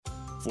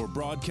For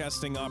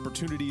broadcasting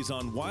opportunities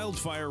on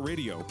Wildfire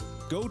Radio,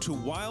 go to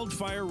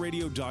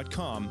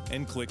wildfireradio.com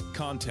and click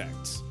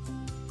Contacts.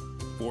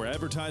 For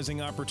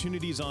advertising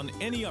opportunities on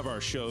any of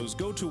our shows,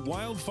 go to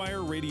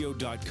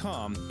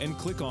wildfireradio.com and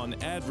click on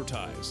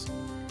Advertise.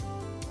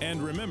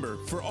 And remember,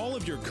 for all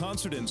of your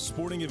concert and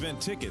sporting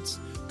event tickets,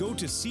 go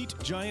to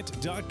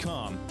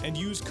SeatGiant.com and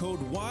use code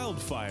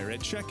WILDFIRE at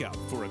checkout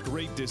for a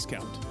great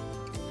discount.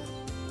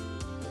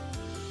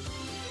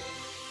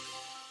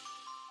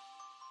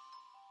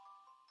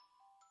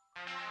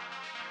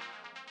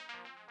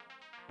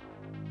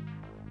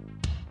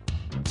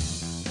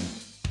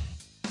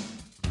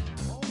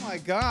 Oh my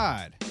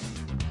God.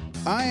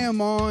 I am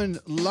on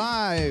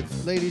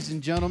live, ladies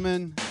and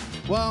gentlemen.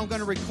 Well, I'm going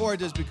to record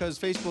this because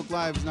Facebook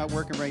Live is not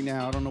working right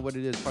now. I don't know what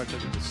it is, probably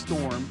because of the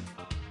storm.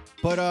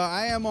 But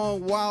I am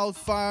on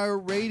Wildfire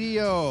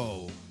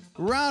Radio.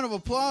 Round of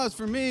applause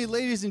for me,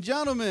 ladies and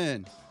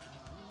gentlemen.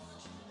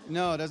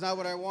 No, that's not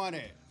what I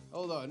wanted.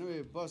 Hold on, let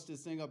me bust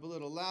this thing up a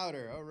little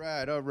louder. All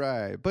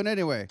right. But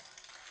anyway,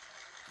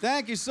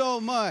 thank you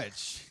so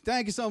much.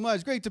 Thank you so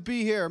much. Great to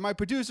be here. My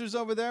producer's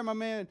over there, my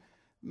man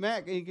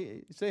Mac.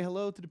 Say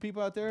hello to the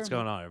people out there. What's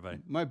going on,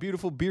 everybody? My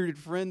beautiful bearded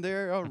friend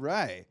there. All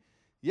right.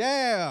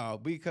 Yeah,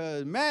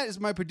 because Matt is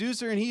my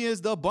producer and he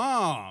is the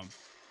bomb.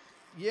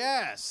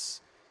 Yes.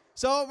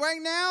 So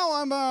right now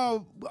I'm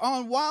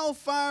on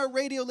Wildfire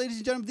Radio, ladies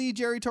and gentlemen, the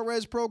Jerry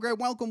Torres program.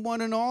 Welcome one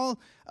and all.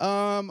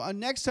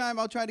 Next time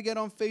I'll try to get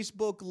on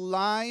Facebook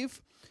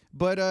Live.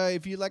 But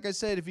if you, like I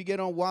said, if you get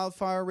on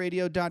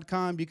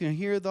wildfireradio.com, you can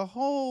hear the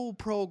whole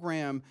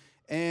program.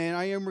 And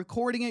I am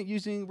recording it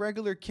using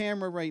regular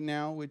camera right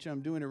now, which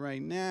I'm doing it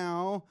right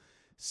now.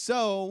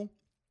 So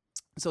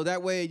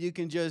that way you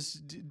can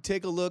just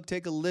take a look,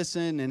 take a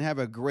listen, and have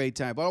a great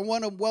time. But I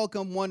want to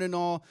welcome one and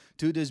all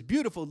to this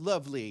beautiful,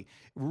 lovely,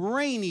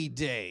 rainy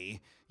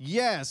day.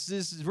 Yes,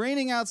 this is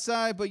raining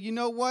outside, but you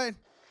know what?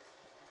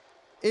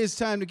 It's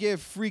time to get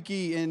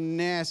freaky and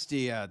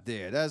nasty out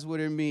there. That's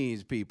what it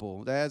means,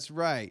 people. That's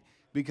right.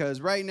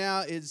 Because right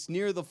now it's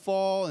near the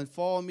fall, and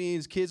fall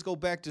means kids go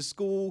back to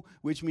school,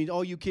 which means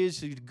all you kids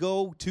should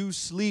go to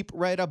sleep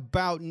right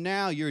about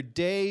now. Your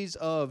days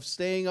of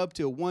staying up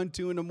till 1,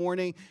 2 in the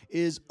morning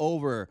is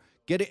over.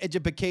 Get an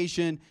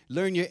education,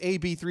 learn your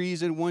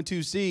AB3s and 1,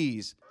 2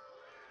 Cs.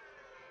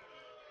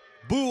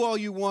 Boo all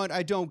you want,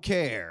 I don't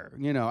care.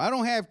 You know, I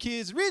don't have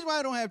kids. The reason why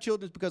I don't have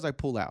children is because I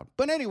pull out.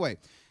 But anyway,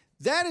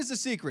 that is the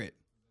secret.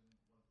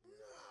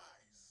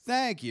 Nice.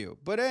 Thank you.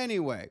 But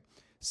anyway.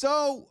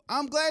 So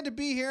I'm glad to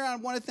be here. I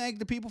want to thank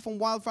the people from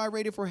Wildfire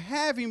Radio for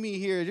having me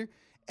here.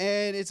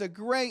 And it's a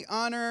great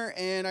honor,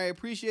 and I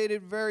appreciate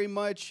it very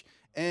much.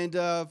 And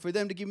for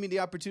them to give me the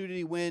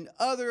opportunity when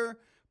other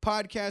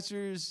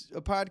podcasters, a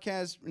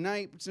podcast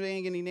night,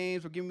 saying any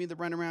names, or giving me the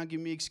runaround,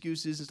 giving me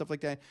excuses and stuff like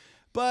that.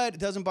 But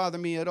it doesn't bother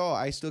me at all.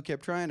 I still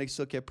kept trying. I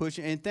still kept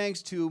pushing. And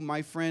thanks to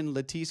my friend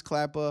Latice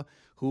Clappa,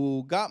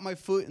 who got my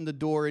foot in the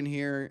door in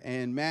here,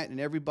 and Matt and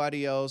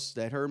everybody else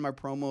that heard my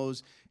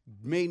promos,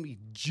 made me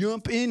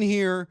jump in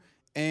here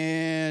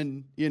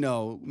and, you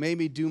know, made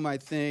me do my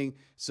thing.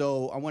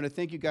 So I want to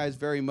thank you guys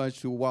very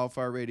much to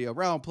Wildfire Radio.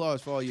 Round of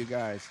applause for all you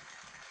guys.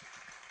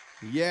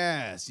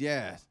 Yes.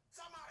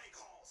 Somebody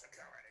call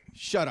security.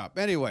 Shut up.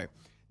 Anyway,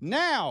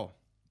 now,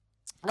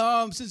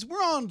 since we're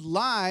on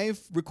live,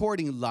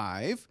 recording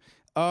live,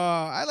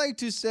 I like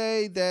to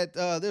say that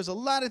there's a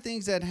lot of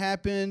things that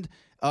happened.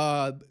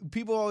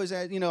 People always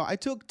ask, you know, I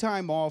took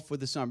time off for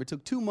the summer. I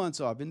took 2 months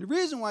off. And the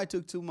reason why I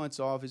took 2 months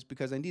off is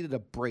because I needed a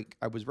break.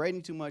 I was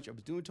writing too much. I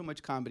was doing too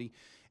much comedy.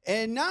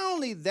 And not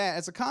only that,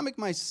 as a comic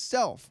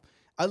myself,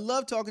 I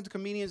love talking to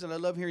comedians and I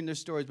love hearing their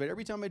stories. But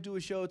every time I do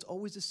a show, it's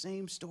always the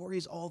same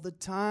stories all the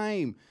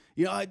time.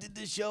 You know, I did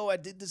this show, I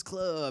did this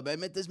club, I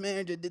met this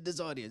manager, did this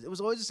audience. It was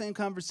always the same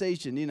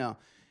conversation, you know.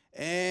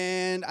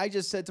 And I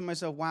just said to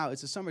myself, wow,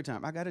 it's the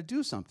summertime. I got to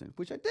do something,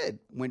 which I did.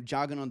 Went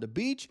jogging on the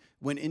beach,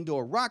 went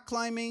indoor rock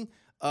climbing.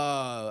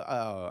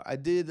 I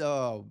did,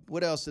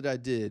 what else did I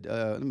did?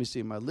 Let me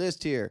see my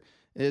list here.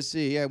 Let's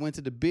see. Yeah, I went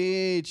to the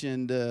beach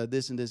and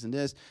this and this and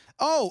this.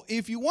 Oh,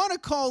 if you want to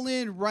call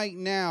in right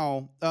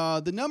now,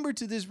 the number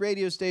to this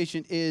radio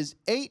station is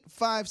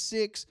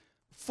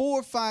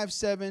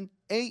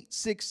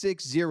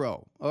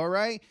 856-457-8660. All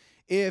right?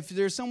 If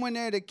there's someone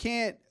there that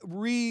can't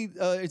read,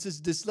 it's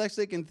just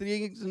dyslexic and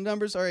things and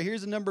numbers. All right,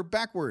 here's the number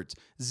backwards.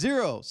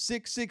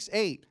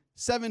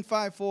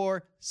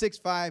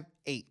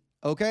 0668-754-658.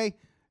 Okay?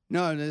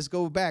 No, let's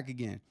go back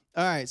again.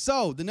 All right,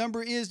 so the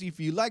number is, if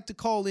you'd like to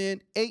call in,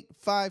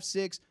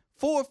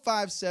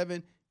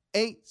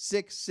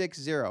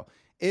 856-457-8660.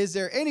 Is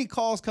there any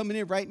calls coming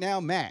in right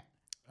now, Matt?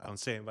 I don't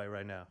see anybody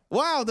right now.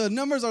 Wow, the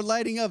numbers are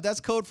lighting up.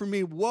 That's code for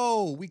me.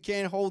 Whoa, we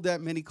can't hold that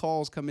many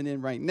calls coming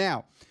in right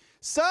now.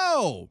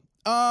 So,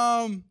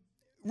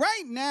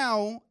 right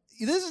now,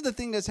 this is the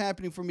thing that's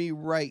happening for me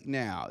right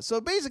now.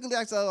 So basically,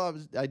 that's all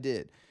I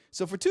did.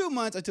 So for 2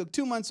 months, I took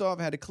 2 months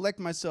off. I had to collect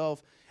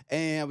myself,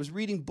 and I was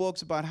reading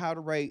books about how to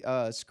write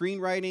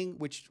screenwriting,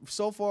 which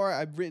so far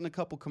I've written a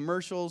couple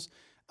commercials,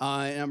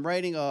 and I'm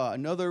writing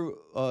another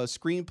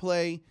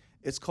screenplay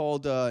It's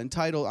called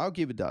entitled. I'll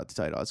give it the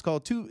title.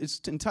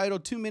 It's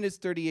entitled 2 minutes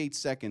 38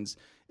 seconds.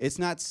 It's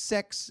not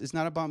sex. It's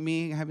not about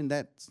me having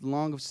that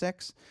long of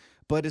sex,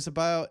 but it's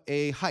about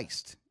a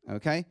heist.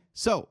 Okay,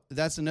 so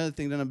that's another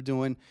thing that I'm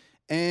doing,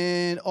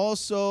 and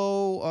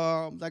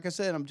also, like I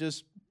said, I'm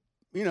just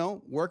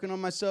working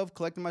on myself,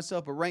 collecting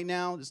myself. But right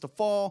now, it's the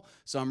fall,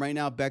 so I'm right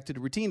now back to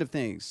the routine of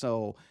things.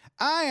 So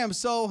I am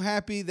so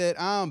happy that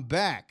I'm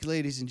back,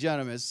 ladies and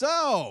gentlemen.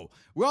 So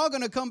we're all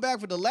gonna come back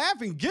for the laugh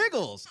and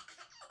giggles.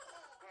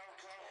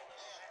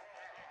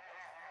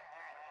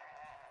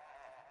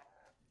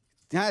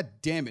 God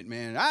damn it,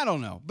 man. I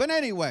don't know. But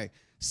anyway,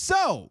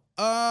 so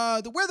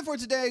the weather for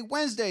today,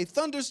 Wednesday,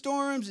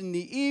 thunderstorms in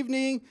the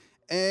evening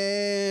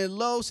and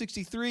low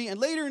 63. And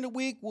later in the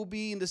week, we'll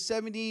be in the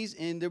 70s,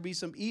 and there'll be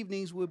some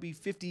evenings will be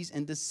 50s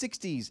and the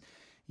 60s.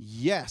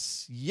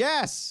 Yes,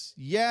 yes,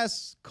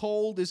 yes.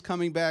 Cold is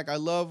coming back. I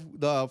love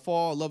the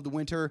fall. I love the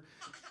winter.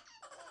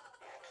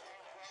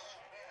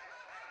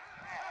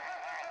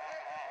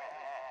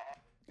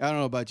 I don't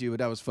know about you, but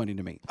that was funny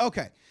to me.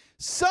 Okay,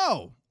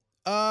 so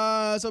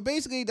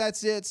basically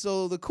that's it.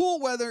 So the cool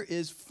weather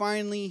is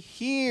finally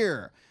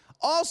here.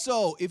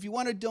 Also, if you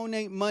want to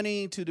donate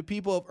money to the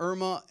people of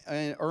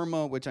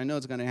Irma, which I know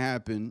is going to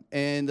happen,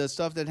 and the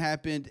stuff that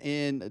happened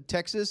in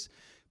Texas,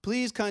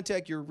 please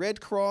contact your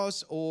Red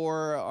Cross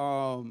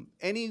or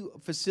any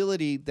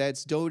facility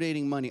that's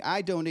donating money.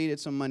 I donated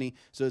some money,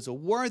 so it's a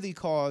worthy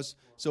cause.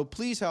 So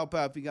please help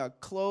out. If you got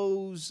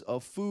clothes,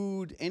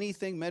 food,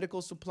 anything,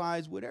 medical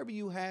supplies, whatever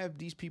you have,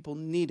 these people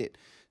need it.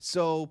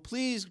 So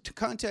please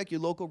contact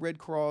your local Red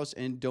Cross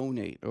and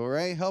donate, all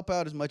right? Help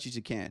out as much as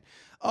you can.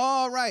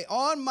 All right,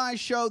 on my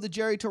show, the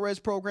Jerry Torres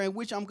program,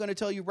 which I'm going to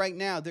tell you right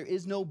now, there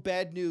is no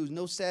bad news,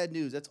 no sad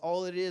news. That's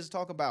all it is to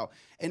talk about.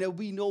 And there'll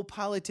be no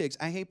politics.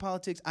 I hate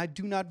politics. I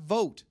do not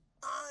vote.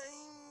 I'm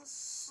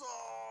sorry.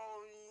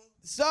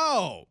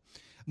 So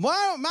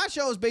my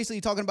show is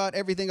basically talking about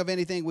everything of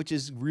anything, which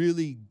is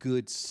really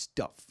good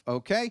stuff,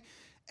 okay?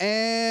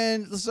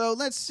 And so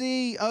let's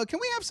see. Can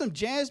we have some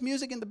jazz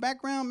music in the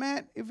background,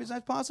 Matt, if it's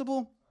not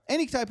possible?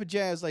 Any type of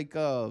jazz, like,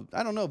 I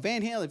don't know,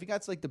 Van Halen. If you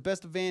got, like, the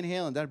best of Van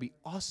Halen, that'd be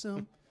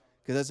awesome,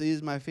 because that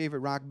is my favorite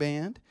rock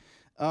band.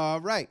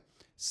 Right.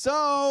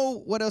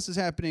 So what else is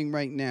happening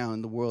right now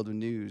in the world of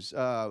news?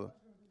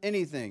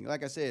 Anything.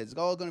 Like I said, it's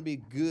all going to be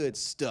good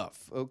stuff,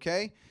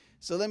 okay?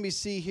 So let me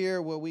see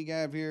here what we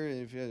got here.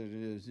 If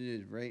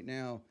right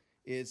now,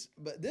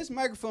 but this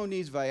microphone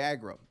needs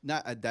Viagra.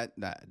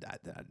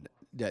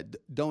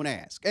 Don't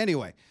ask.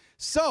 Anyway,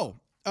 so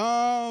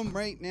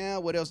right now,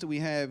 what else do we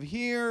have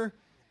here?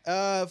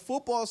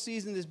 Football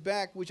season is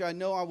back, which I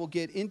know I will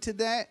get into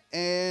that.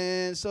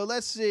 And so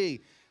let's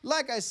see.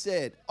 Like I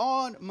said,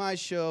 on my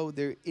show,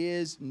 there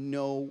is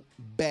no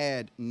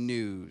bad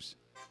news.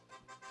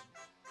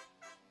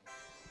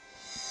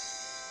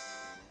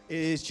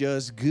 It's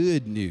just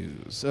good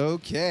news.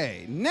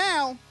 Okay.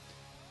 Now,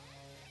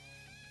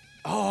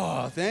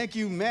 thank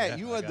you, Matt. Yeah,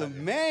 you are the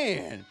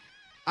man.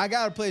 I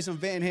got to play some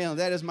Van Halen.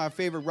 That is my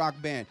favorite rock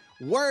band.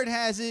 Word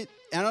has it,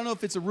 I don't know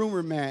if it's a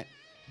rumor, Matt,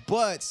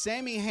 but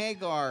Sammy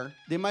Hagar,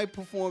 they might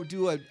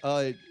do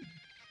a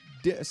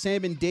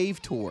Sam and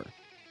Dave tour.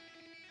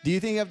 Do you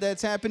think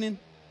that's happening?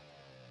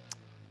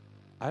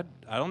 I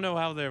don't know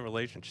how their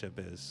relationship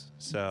is.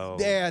 So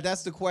Yeah,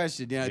 that's the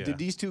question. Yeah. Yeah. Do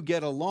these two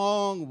get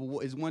along?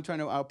 Is one trying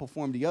to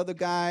outperform the other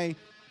guy?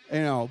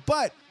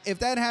 But if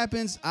that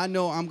happens, I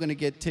know I'm going to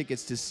get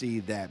tickets to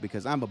see that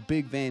because I'm a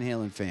big Van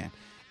Halen fan.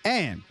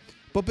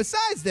 But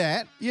besides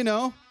that,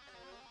 the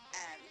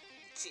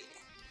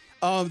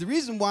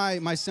reason why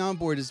my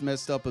soundboard is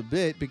messed up a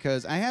bit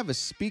because I have a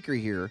speaker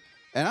here,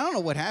 and I don't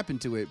know what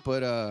happened to it,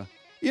 but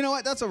you know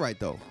what? That's all right,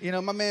 though.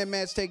 My man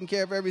Matt's taking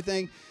care of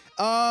everything.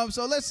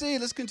 So let's see.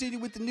 Let's continue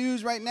with the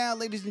news right now,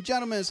 ladies and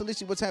gentlemen. So let's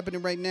see what's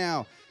happening right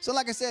now. So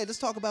like I said, let's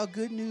talk about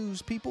good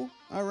news, people.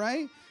 All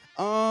right?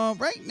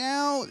 Right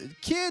now,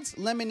 kids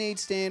lemonade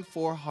stand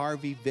for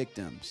Harvey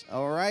victims.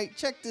 All right?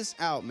 Check this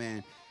out,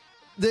 man.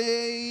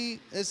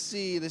 Let's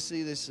see. All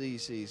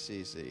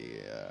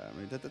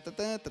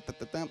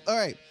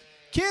right.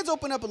 Kids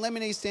open up a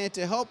lemonade stand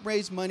to help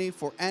raise money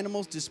for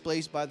animals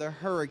displaced by the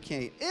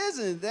hurricane.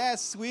 Isn't that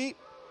sweet?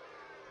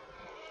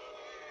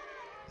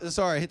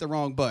 Sorry, I hit the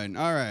wrong button.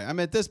 All right, I'm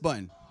at this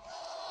button.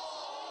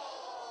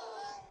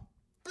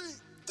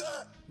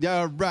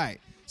 Yeah,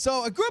 right.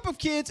 So a group of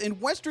kids in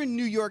Western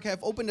New York have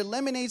opened a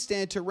lemonade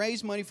stand to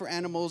raise money for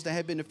animals that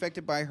have been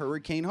affected by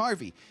Hurricane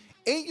Harvey.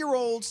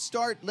 8-year-olds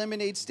start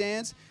lemonade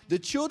stands. The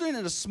children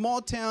in a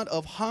small town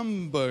of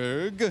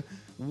Hamburg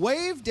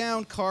waved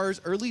down cars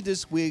early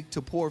this week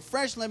to pour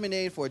fresh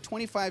lemonade for a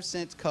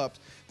 25-cent cup.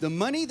 The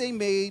money they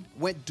made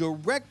went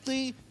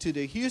directly to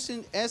the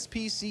Houston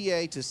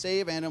SPCA to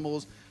save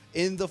animals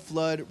in the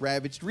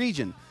flood-ravaged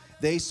region.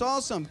 They saw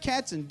some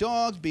cats and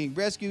dogs being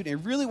rescued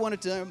and really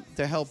wanted them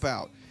to help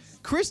out.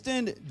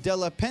 Kristen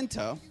Della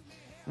Penta,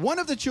 one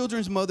of the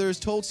children's mothers,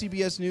 told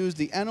CBS News,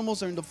 "The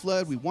animals are in the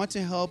flood. We want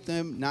to help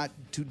them not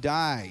to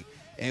die."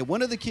 And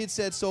one of the kids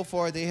said so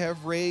far they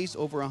have raised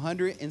over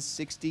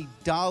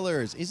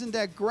 $160. Isn't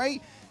that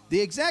great?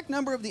 The exact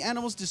number of the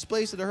animals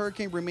displaced in the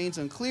hurricane remains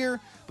unclear,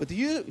 but the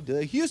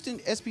Houston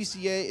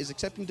SPCA is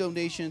accepting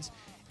donations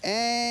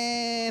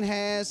and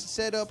has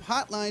set up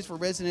hotlines for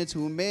residents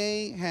who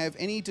may have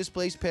any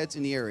displaced pets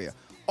in the area.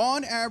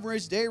 On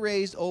average, they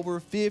raised over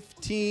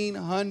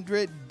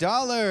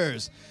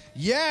 $1,500.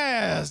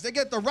 Yes, they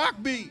get the rock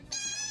beat.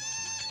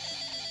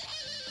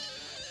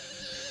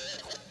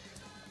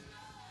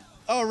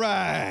 All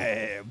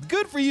right.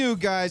 Good for you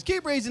guys.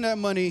 Keep raising that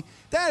money.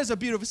 That is a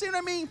beautiful. See what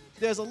I mean?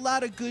 There's a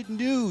lot of good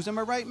news. Am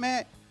I right,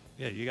 Matt?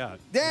 Yeah, you got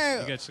it.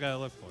 Yeah. You just got to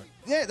look for it.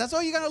 Yeah, that's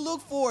all you got to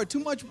look for. Too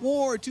much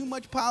war, too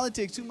much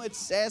politics, too much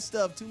sad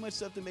stuff, too much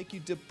stuff to make you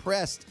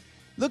depressed.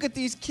 Look at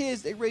these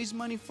kids. They raise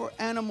money for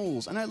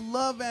animals, and I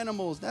love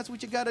animals. That's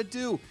what you got to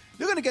do.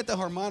 They're going to get the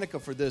harmonica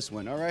for this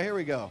one. All right, here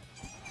we go.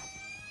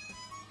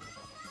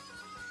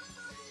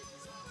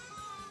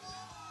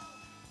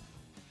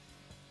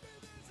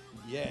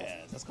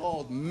 Yes, that's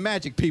called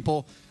magic,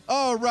 people.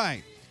 All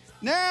right.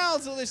 Now,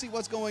 so let's see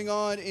what's going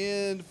on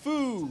in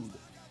food.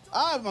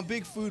 I'm a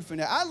big food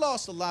fan. I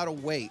lost a lot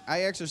of weight.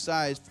 I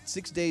exercise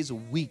 6 days a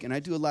week, and I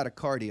do a lot of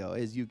cardio,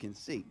 as you can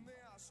see.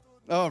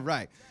 All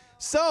right.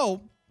 So,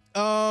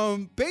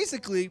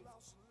 basically,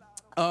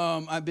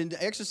 I've been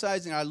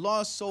exercising. I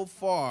lost so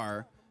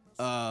far,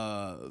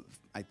 I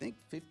think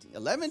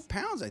 11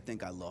 pounds I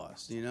think I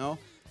lost, you know.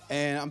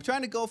 And I'm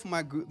trying to go for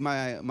my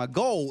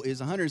goal is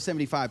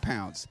 175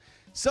 pounds.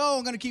 So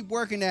I'm going to keep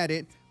working at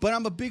it, but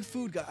I'm a big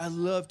food guy. I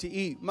love to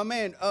eat. My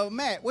man,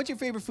 Matt, what's your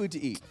favorite food to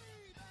eat?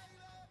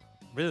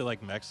 Really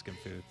like Mexican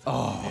food.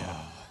 Oh,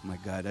 yeah. My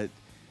God.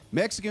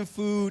 Mexican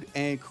food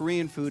and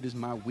Korean food is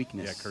my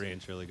weakness. Yeah,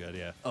 Korean's really good,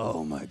 yeah.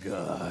 Oh, my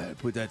God.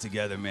 Put that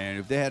together, man.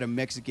 If they had a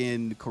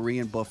Mexican,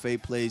 Korean buffet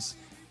place,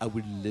 I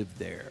would live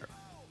there.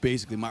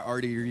 Basically, my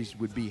arteries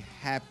would be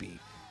happy.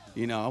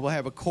 You know, I will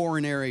have a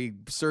coronary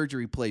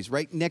surgery place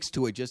right next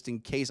to it just in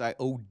case I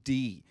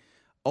OD.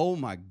 Oh,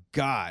 my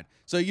God.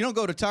 So you don't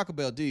go to Taco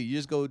Bell, do you? You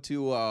just go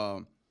to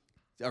a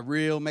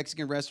real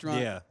Mexican restaurant?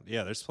 Yeah,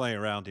 there's plenty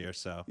around here,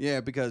 so.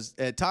 Yeah, because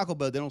at Taco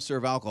Bell, they don't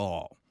serve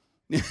alcohol.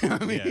 You know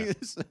what I mean? Yeah.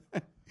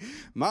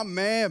 My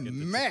man, Get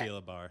the Matt.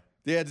 tequila bar.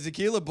 Yeah, the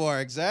tequila bar,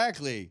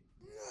 exactly.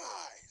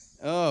 Nice.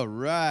 All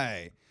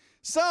right.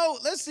 So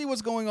let's see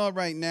what's going on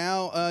right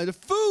now. The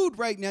food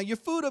right now, your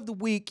food of the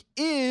week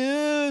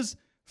is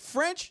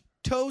French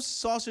toast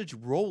sausage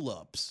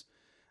roll-ups.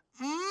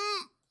 Beat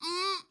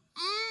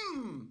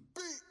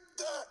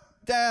that.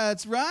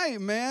 That's right,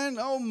 man.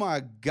 Oh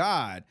my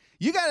God.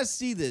 You got to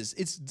see this.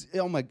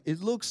 It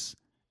looks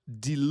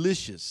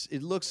delicious.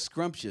 It looks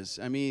scrumptious.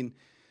 I mean,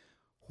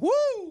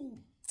 woo!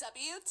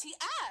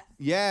 WTF.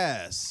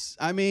 Yes.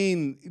 I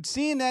mean,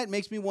 seeing that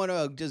makes me want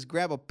to just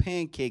grab a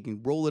pancake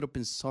and roll it up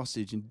in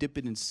sausage and dip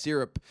it in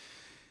syrup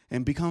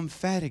and become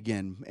fat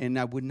again. And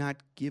I would not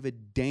give a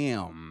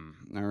damn.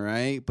 All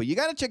right. But you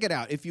got to check it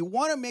out. If you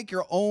want to make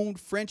your own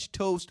French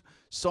toast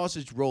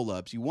sausage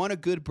roll-ups, you want a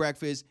good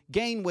breakfast,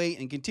 gain weight,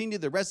 and continue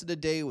the rest of the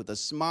day with a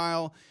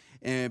smile,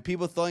 and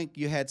people think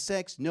you had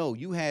sex. No,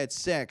 you had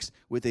sex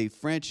with a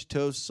French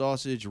toast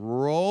sausage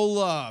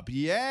roll-up.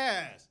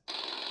 Yes.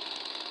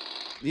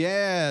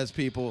 Yes,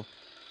 people.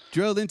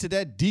 Drilled into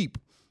that deep.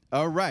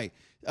 All right.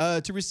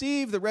 To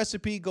receive the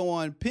recipe, go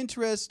on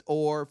Pinterest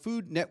or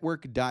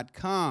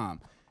foodnetwork.com.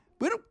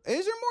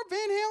 Is there more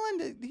Van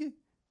Halen?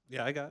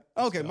 Yeah, I got it.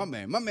 Okay, my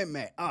man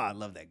Matt. Oh, I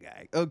love that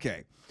guy.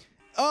 Okay.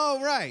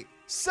 All right.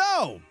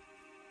 So,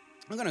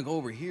 I'm going to go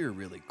over here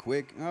really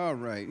quick. All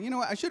right. You know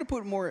what? I should have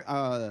put more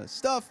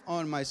stuff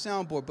on my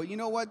soundboard, but you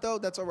know what, though?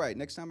 That's all right.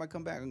 Next time I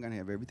come back, I'm going to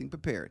have everything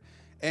prepared.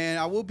 And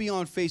I will be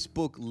on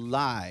Facebook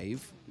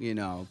Live, you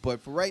know.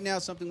 But for right now,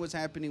 something was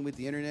happening with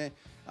the internet.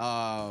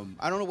 I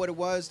don't know what it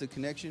was, the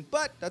connection,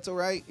 but that's all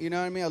right. You know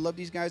what I mean? I love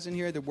these guys in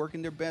here. They're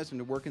working their best and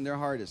they're working their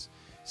hardest.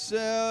 So,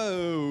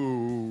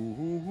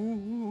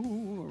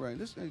 all right,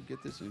 let's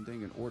get this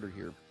thing in order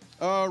here.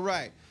 All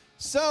right.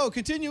 So,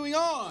 continuing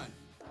on.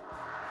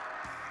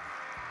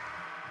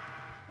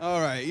 All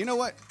right, you know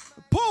what?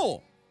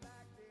 Pull.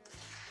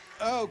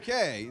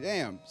 Okay,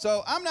 damn.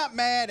 So, I'm not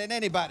mad at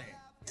anybody.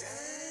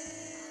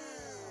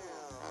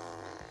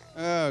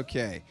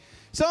 Okay.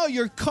 So,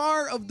 your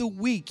car of the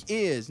week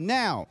is,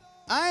 now,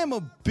 I am a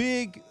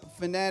big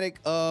fanatic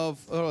of,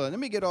 hold on, let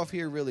me get off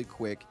here really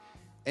quick.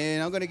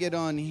 And I'm going to get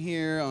on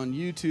here on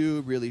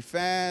YouTube really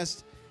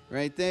fast.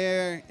 Right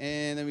there.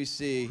 And let me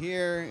see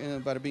here.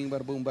 Bada bing,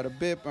 bada boom, bada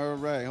bip. All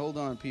right. Hold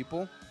on,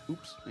 people.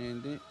 Oops.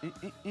 And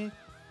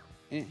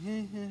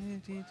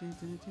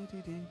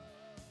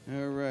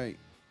all right.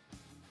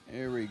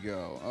 There we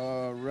go.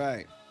 All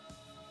right.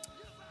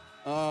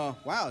 Wow,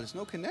 there's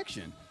no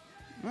connection.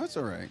 That's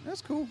all right.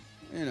 That's cool.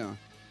 You know.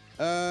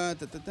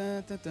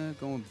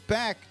 Going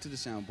back to the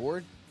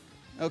soundboard.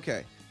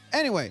 Okay.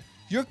 Anyway.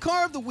 Your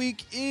car of the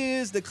week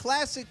is the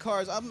classic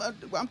cars.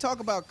 I'm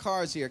talking about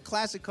cars here,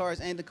 classic cars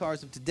and the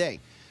cars of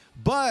today.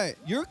 But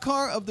your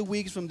car of the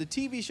week is from the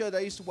TV show that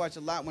I used to watch a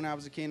lot when I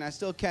was a kid, and I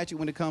still catch it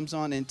when it comes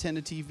on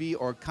Antenna TV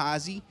or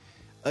Kazi.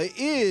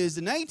 Is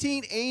the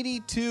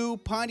 1982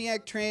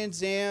 Pontiac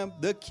Trans Am,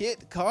 the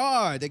kit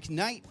car, the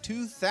Knight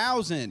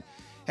 2000.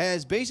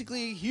 has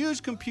basically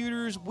huge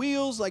computers,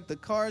 wheels like the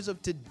cars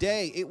of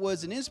today. It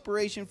was an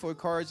inspiration for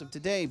cars of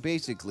today,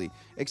 basically.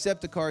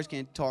 Except the cars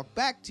can't talk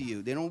back to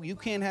you. You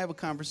can't have a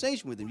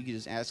conversation with them. You can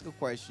just ask a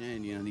question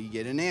and you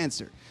get an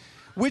answer.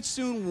 Which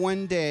soon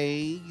one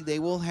day they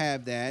will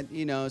have that.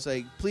 It's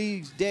like,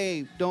 please,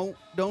 Dave, don't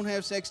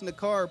have sex in the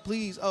car,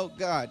 please. Oh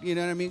God, you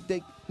know what I mean?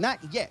 Not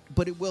yet,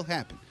 but it will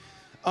happen.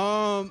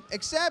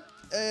 Except,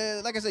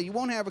 like I said, you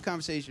won't have a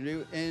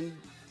conversation. And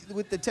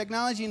with the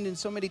technology in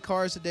so many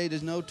cars today,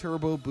 there's no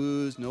turbo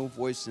boost, no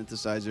voice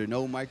synthesizer,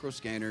 no micro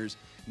scanners.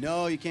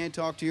 No, you can't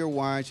talk to your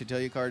wife. She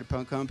tell your car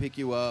to come pick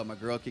you up. My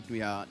girl kicked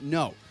me out.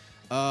 No.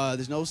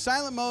 There's no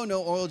silent mode,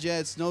 no oil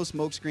jets, no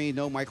smoke screen,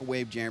 no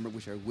microwave jammer,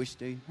 which I wish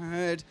they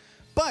had.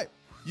 But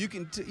you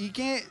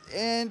can't.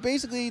 And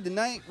basically, the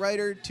Knight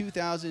Rider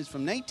 2000 is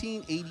from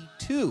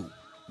 1982,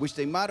 which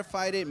they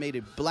modified it, made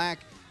it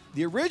black.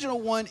 The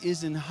original one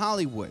is in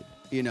Hollywood,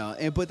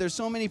 but there's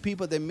so many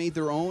people that made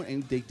their own,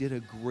 and they did a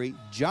great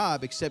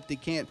job, except they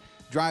can't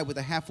drive with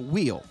a half a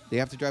wheel. They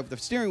have to drive with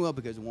a steering wheel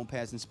because it won't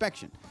pass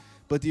inspection.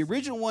 But the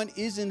original one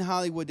is in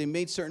Hollywood. They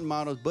made certain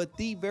models, but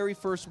the very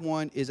first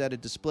one is at a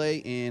display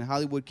in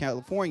Hollywood,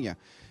 California.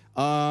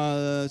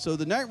 So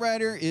the Knight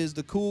Rider is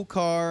the cool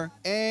car,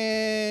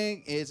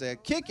 and it's a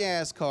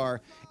kick-ass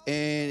car,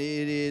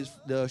 and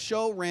the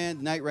show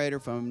ran Knight Rider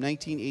from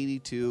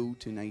 1982 to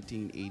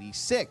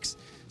 1986.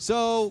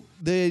 So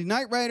the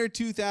Knight Rider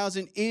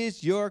 2000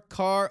 is your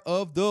car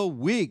of the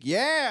week.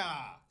 Yeah!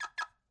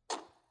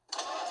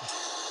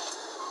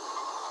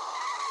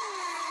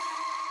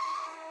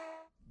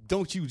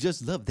 Don't you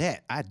just love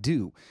that? I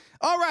do.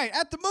 All right,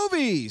 at the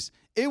movies.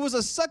 It was a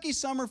sucky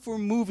summer for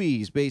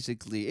movies,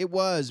 basically. It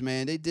was,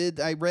 man.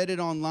 I read it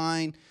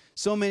online.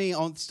 So many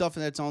stuff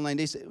that's online.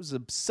 They said it was the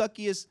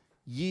suckiest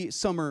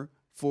summer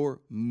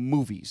for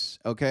movies,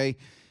 okay?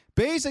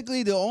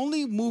 Basically, the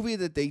only movie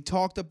that they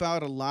talked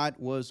about a lot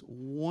was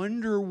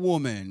Wonder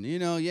Woman.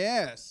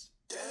 Yes.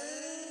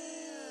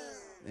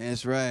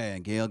 That's right.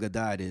 Gal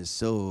Gadot is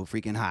so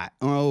freaking hot.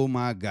 Oh,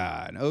 my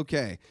God.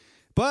 Okay.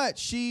 But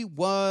she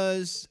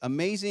was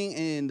amazing,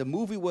 and the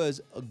movie was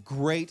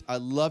great. I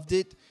loved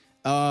it.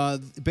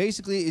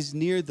 Basically, it's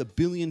near the $1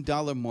 billion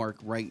mark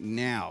right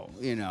now,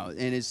 and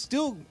it's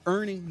still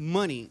earning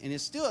money, and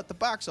it's still at the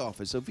box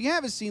office. So if you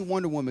haven't seen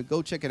Wonder Woman,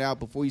 go check it out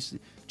before you see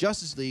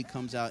Justice League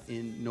comes out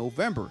in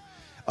November.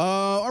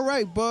 All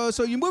right,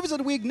 so your movies of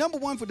the week, number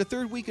one for the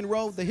third week in a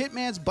row, The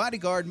Hitman's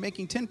Bodyguard,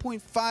 making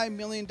 $10.5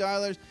 million.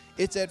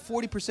 It's at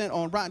 40%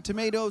 on Rotten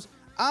Tomatoes.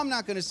 I'm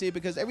not going to see it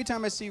because every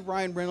time I see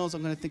Ryan Reynolds,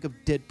 I'm going to think of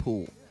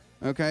Deadpool,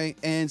 okay?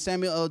 And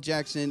Samuel L.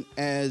 Jackson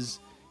as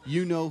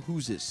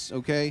who's this,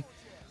 okay?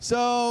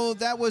 So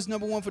that was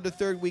number one for the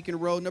third week in a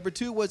row. Number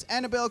two was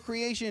Annabelle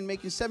Creation,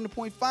 making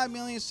 $7.5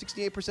 million,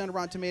 68% of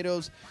Rotten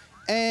Tomatoes.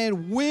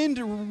 And Wind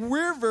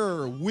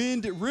River.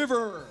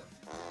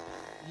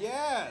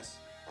 Yes.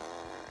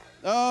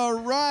 All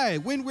right.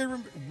 Wind River.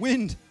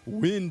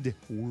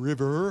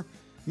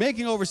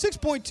 Making over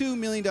 $6.2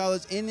 million,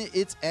 and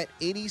it's at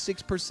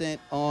 86%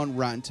 on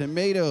Rotten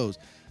Tomatoes.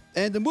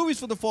 And the movies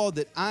for the fall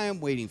that I am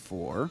waiting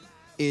for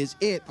is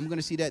It. I'm going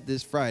to see that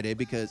this Friday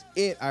because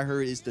It, I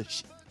heard, is the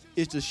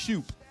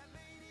shoop.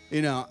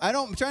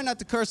 I'm trying not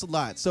to curse a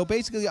lot. So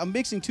basically, I'm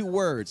mixing two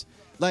words.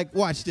 Like,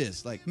 watch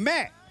this. Like,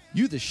 Matt,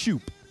 you the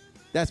shoop.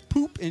 That's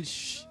poop and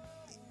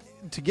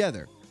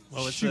together.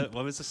 What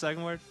was the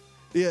second word?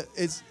 Yeah,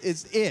 it's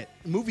It.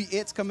 Movie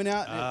It's coming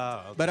out.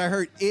 Oh, okay. But I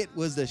heard It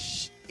was the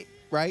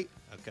right?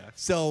 Okay.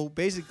 So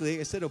basically,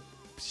 instead of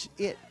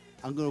it,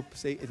 I'm going to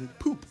say it in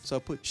poop. So I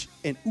put sh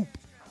and oop.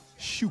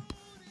 Shoop.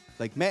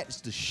 Like Matt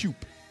is the shoop.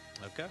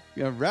 Okay.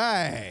 All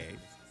right.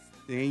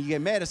 Then you get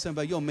mad at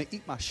somebody, yo, man,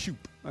 eat my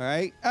shoop. All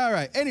right? All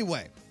right.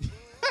 Anyway.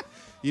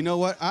 You know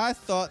what? I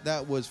thought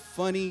that was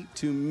funny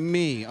to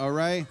me. All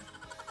right?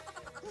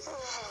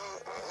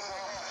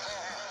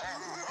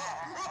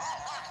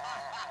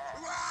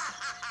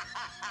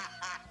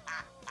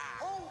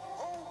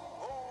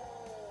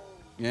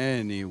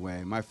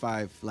 Anyway, my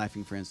 5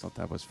 laughing friends thought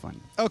that was funny.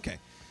 Okay.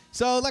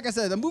 So, like I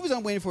said, the movies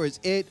I'm waiting for is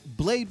It,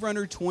 Blade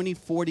Runner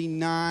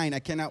 2049. I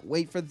cannot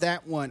wait for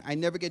that one. I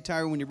never get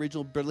tired when the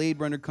original Blade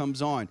Runner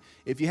comes on.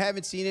 If you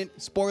haven't seen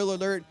it, spoiler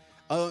alert,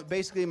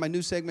 basically my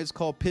new segment is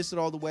called Piss It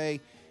All the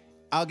Way.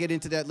 I'll get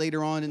into that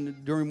later on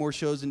during more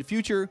shows in the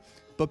future.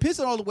 But Piss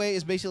It All the Way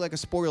is basically like a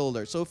spoiler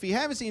alert. So if you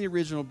haven't seen the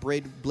original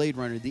Blade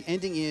Runner, the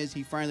ending is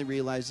he finally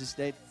realizes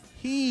that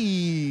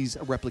he's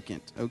a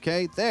replicant.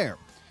 Okay? There.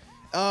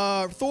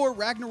 Thor,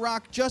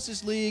 Ragnarok,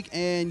 Justice League,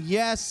 and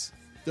yes,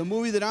 the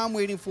movie that I'm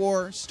waiting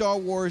for, Star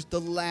Wars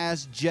The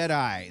Last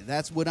Jedi.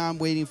 That's what I'm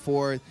waiting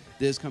for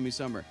this coming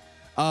summer.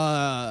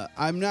 The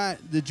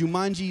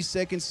Jumanji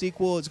second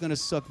sequel is going to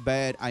suck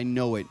bad. I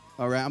know it.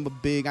 All right, I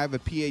have a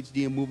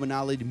PhD in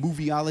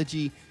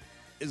movieology.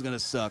 It's going to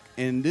suck.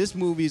 And this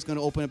movie is going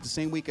to open up the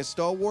same week as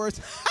Star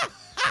Wars.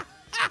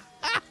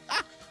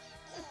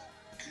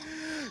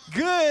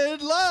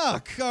 Good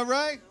luck, all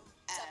right?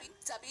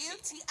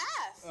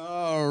 WTF.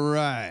 All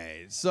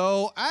right.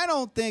 So I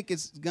don't think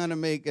it's going to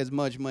make as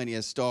much money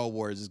as Star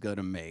Wars is going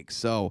to make.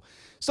 So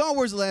Star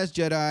Wars The Last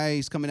Jedi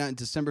is coming out on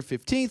December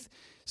 15th.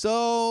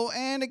 So,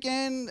 and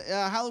again,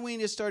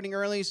 Halloween is starting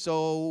early,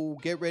 so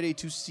get ready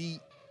to see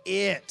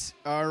it.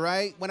 All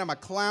right. When I'm a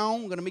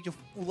clown, I'm going to make you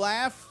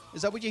laugh.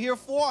 Is that what you're here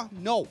for?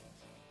 No.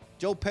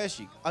 Joe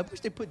Pesci. I wish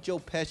they put Joe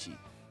Pesci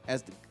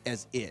as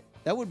it.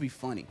 That would be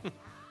funny.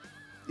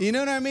 You know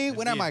what I mean?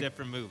 It'd be a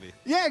different movie.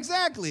 Yeah,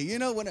 exactly. You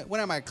know, when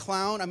I'm a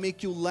clown, I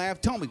make you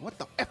laugh. Tell me, what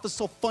the F is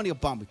so funny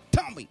about me?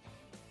 Tell me.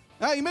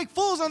 You make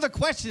fools under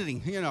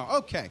questioning, you know.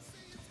 Okay.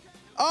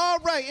 All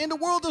right, in the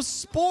world of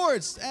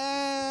sports,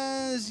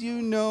 as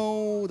you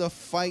know, the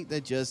fight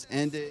that just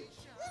ended.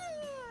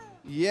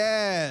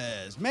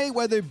 Yes,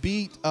 Mayweather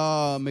beat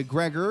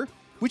McGregor,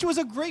 which was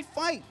a great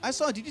fight. I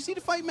saw it. Did you see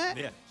the fight, Matt?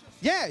 Yeah.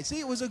 Yeah, see,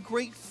 it was a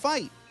great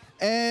fight.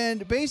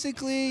 And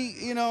basically,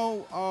 you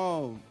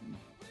know,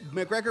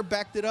 McGregor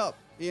backed it up.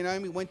 You know what I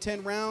mean? Went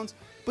 10 rounds.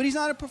 But he's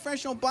not a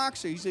professional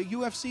boxer. He's a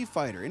UFC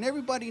fighter. And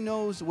everybody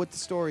knows what the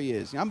story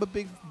is. I'm a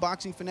big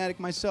boxing fanatic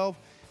myself.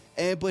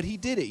 But he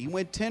did it. He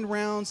went 10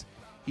 rounds.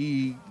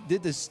 He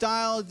did the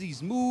style,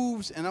 these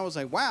moves. And I was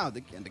like, wow,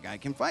 the guy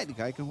can fight. The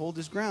guy can hold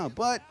his ground.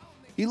 But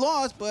he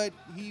lost, but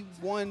he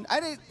won. I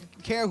didn't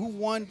care who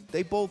won.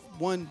 They both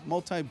won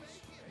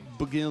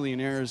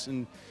multi-billionaires.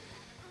 And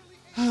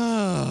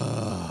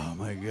oh,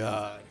 my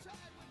God.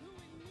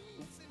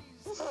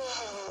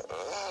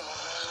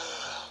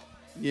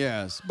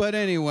 Yes, but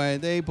anyway,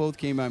 they both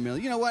came out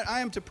million. You know what?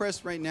 I am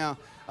depressed right now.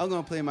 I'm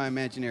going to play my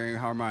imaginary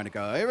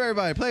harmonica. Hey,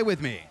 everybody, play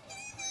with me.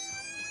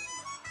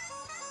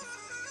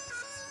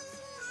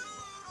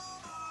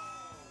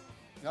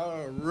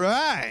 All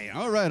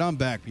right, I'm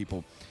back,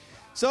 people.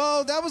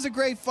 So that was a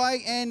great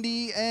fight,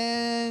 Andy,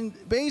 and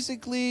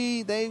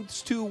basically they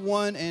two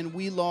won and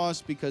we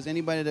lost because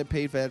anybody that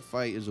paid for that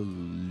fight is a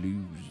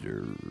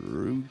loser.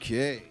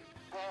 Okay.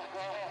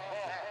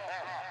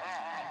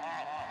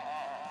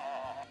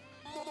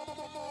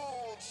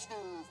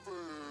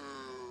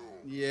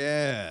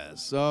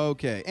 Yes,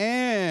 okay.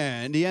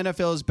 And the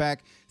NFL is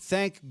back.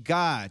 Thank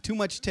God. Too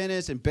much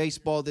tennis and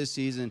baseball this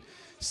season.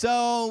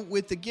 So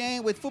with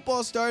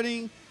football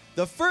starting,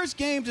 the first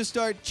game to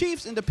start,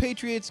 Chiefs and the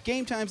Patriots,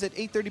 game times at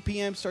 8:30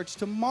 p.m. starts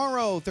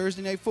tomorrow,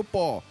 Thursday Night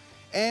Football.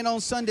 And on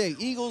Sunday,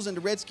 Eagles and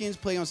the Redskins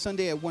play on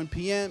Sunday at 1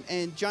 p.m.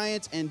 and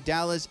Giants and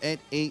Dallas at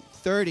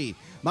 8:30.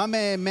 My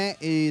man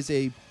Matt is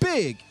a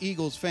big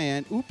Eagles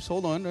fan. Oops,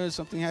 hold on. There's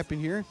something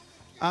happened here.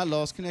 I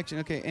lost connection.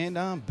 Okay, and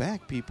I'm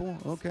back, people.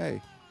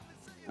 Okay.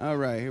 All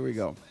right, here we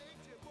go.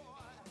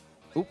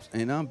 Oops,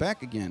 and I'm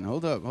back again.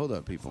 Hold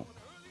up, people.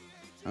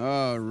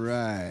 All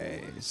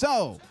right.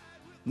 So,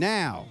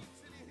 now,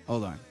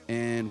 hold on.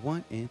 And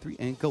 1 and 3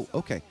 and go.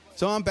 Okay,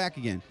 so I'm back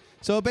again.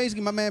 So,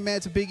 basically, my man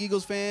Matt's a big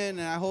Eagles fan,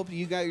 and I hope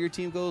your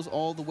team goes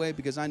all the way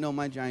because I know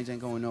my Giants ain't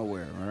going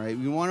nowhere, all right?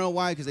 You want to know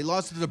why? Because they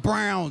lost to the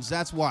Browns.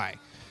 That's why.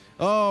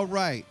 All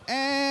right.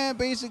 And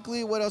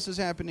basically, what else is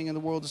happening in the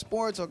world of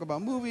sports? Talk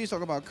about movies,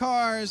 talk about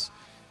cars.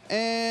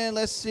 And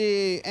let's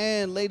see.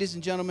 And ladies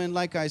and gentlemen,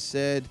 like I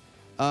said,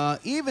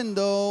 even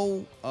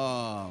though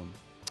my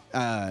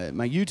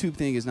YouTube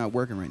thing is not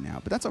working right now,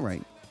 but that's all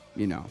right.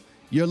 You know,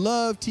 your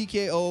love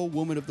TKO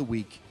Woman of the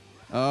Week.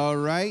 All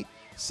right.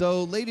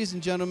 So, ladies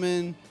and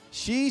gentlemen,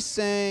 she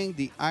sang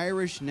the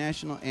Irish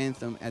national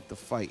anthem at the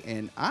fight.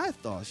 And I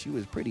thought she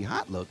was pretty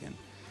hot looking.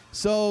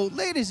 So,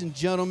 ladies and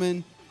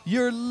gentlemen,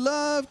 your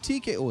love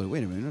TK. Oh,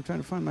 wait a minute. I'm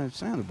trying to find my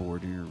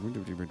soundboard here.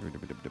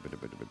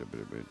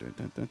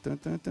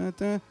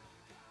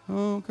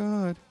 Oh,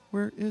 God.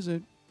 Where is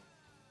it?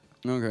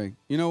 Okay.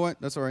 You know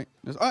what? That's all right.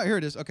 Oh, here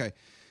it is. Okay.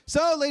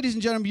 So, ladies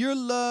and gentlemen, your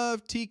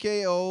love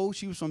TKO.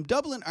 She was from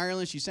Dublin,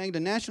 Ireland. She sang the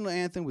national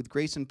anthem with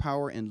grace and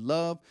power and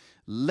love.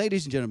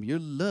 Ladies and gentlemen, your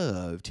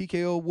love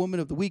TKO Woman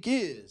of the Week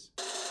is.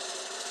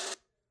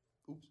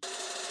 Oops.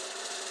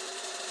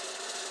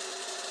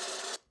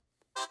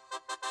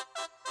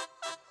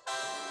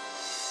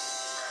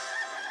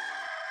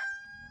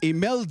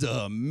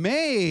 Imelda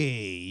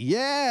May,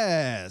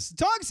 yes.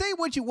 Say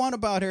what you want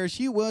about her.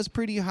 She was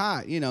pretty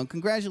hot. You know,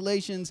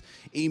 congratulations,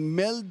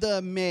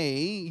 Imelda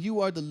May. You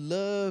are the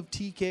Love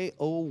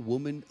TKO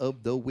Woman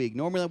of the Week.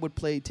 Normally I would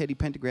play Teddy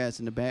Pendergrass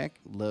in the back.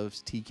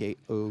 Loves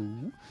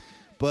TKO.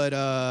 But,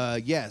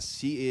 yes,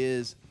 she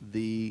is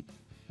the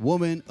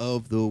Woman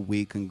of the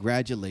Week.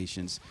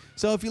 Congratulations.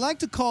 So if you'd like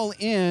to call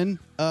in,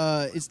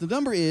 the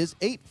number is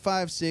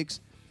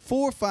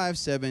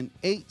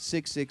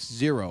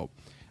 856-457-8660.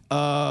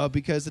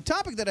 Because the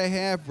topic that I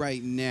have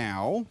right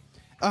now,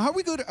 are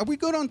we good? Are we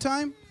good on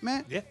time,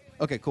 Matt? Yeah.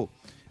 Okay, cool.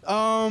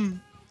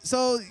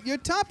 So your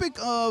topic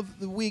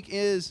of the week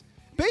is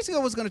basically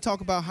I was going to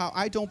talk about how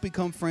I don't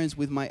become friends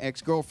with my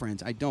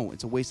ex-girlfriends. I don't.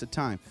 It's a waste of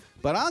time.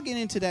 But I'll get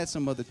into that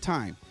some other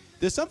time.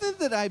 There's something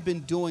that I've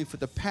been doing for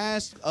the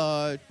past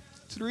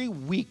 3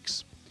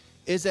 weeks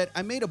is that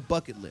I made a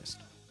bucket list.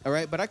 All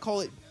right, but I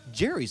call it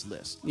Jerry's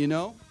List. You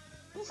know.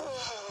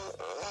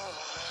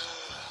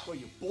 Well,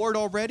 you bored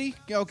already?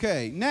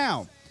 Okay.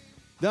 Now,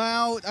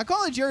 Now, I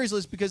call it Jerry's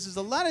List because there's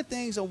a lot of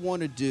things I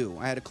want to do.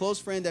 I had a close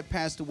friend that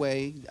passed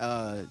away,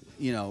 and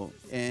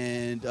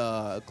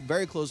a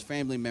very close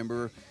family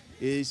member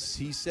he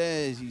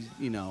says he's,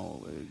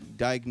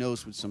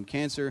 diagnosed with some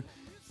cancer.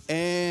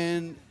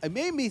 And it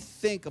made me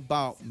think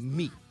about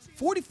me.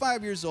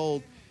 45 years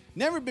old,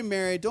 never been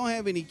married, don't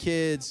have any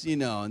kids,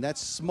 and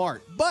that's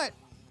smart. But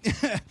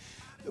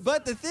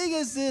but the thing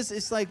is this,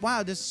 it's like,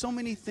 wow, there's so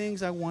many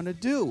things I want to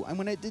do. I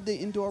did the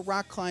indoor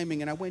rock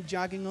climbing, and I went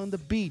jogging on the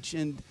beach,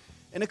 and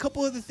a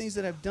couple other things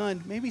that I've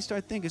done made me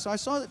start thinking. So I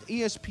saw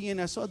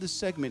ESPN, I saw this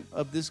segment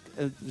of this,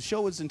 the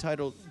show is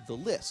entitled The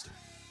List.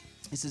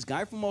 It's this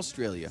guy from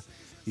Australia.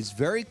 His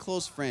very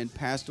close friend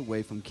passed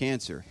away from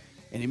cancer,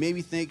 and it made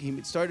me think.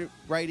 He started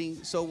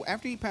writing. So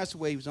after he passed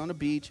away, he was on the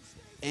beach,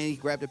 and he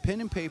grabbed a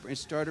pen and paper and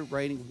started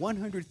writing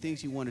 100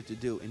 things he wanted to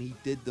do, and he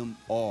did them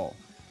all.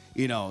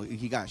 He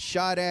got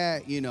shot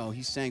at,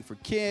 he sang for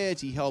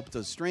kids, he helped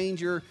a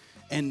stranger,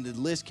 and the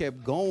list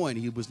kept going.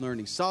 He was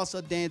learning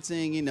salsa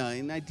dancing,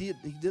 and he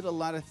did a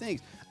lot of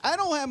things. I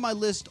don't have my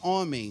list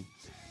on me,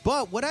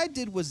 but what I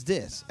did was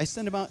this. I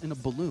sent him out in a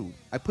balloon.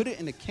 I put it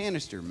in a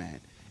canister, man,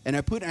 and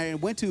I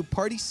went to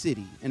Party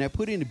City, and I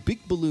put it in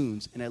big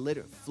balloons, and I let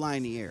it fly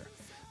in the air.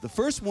 The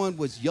first one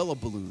was yellow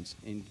balloons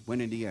and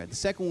went in the air. The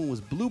second one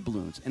was blue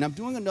balloons, and I'm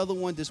doing another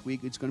one this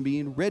week. It's going to be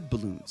in red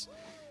balloons.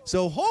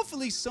 So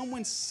hopefully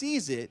someone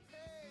sees it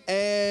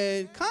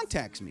and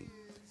contacts me.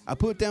 I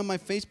put down my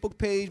Facebook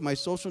page, my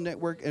social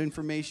network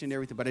information,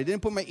 everything, but I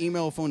didn't put my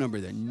email or phone number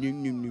there.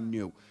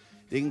 No.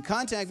 They can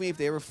contact me if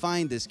they ever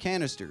find this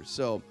canister.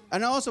 So,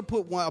 and I also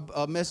put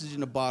a message in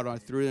the bottle. I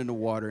threw it in the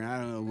water, and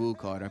I don't know who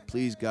caught it.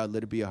 Please, God,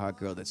 let it be a hot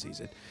girl that sees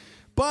it.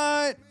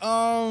 But,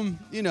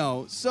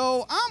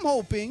 so I'm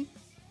hoping,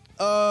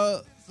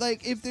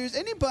 if there's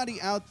anybody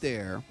out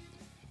there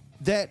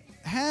that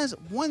has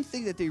one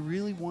thing that they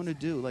really want to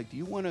do, like, do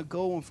you want to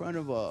go in front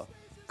of a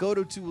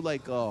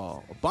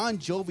Bon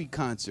Jovi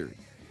concert?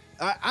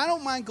 I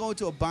don't mind going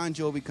to a Bon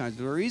Jovi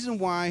concert. The reason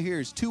why here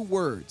is 2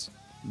 words: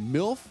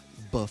 MILF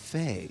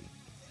Buffet.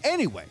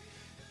 Anyway,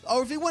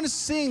 or if you want to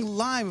sing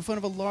live in front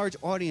of a large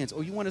audience,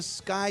 or you want to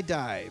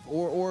skydive,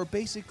 or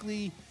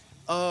basically,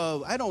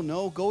 I don't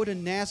know, go to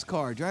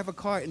NASCAR, drive a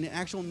car in an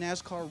actual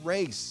NASCAR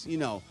race,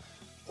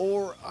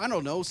 or I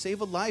don't know,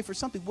 save a life or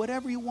something,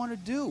 whatever you want to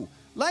do.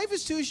 Life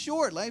is too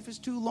short. Life is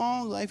too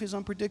long. Life is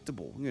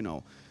unpredictable,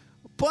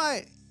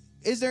 But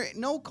is there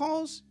no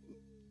calls?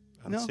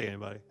 I don't see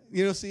anybody.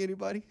 You don't see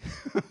anybody?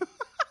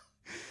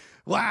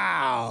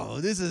 Wow,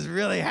 this is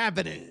really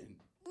happening.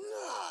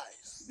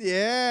 Nice.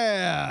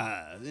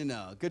 Yeah,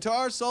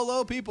 guitar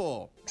solo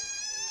people.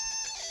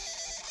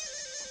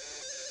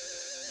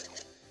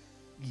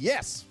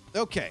 Yes.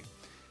 Okay.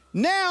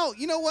 Now,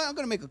 you know what? I'm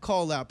going to make a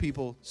call out,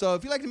 people. So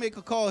if you'd like to make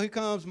a call, here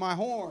comes my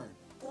horn.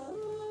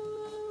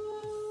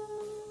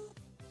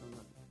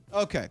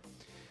 Okay.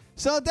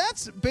 So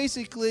that's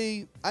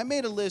basically, I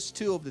made a list,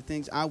 too, of the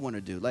things I want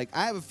to do. Like,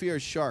 I have a fear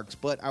of sharks,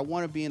 but I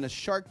want to be in a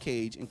shark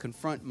cage and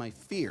confront my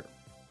fear.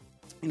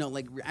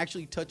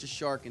 Actually touch a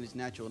shark in its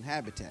natural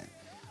habitat.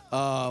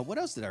 What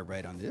else did I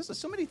write on this? There's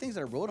so many things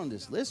that I wrote on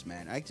this list,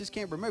 man. I just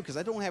can't remember because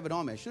I don't have it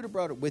on me. I should have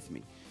brought it with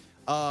me.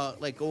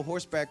 Go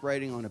horseback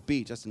riding on a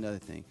beach. That's another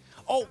thing.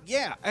 Oh,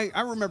 yeah.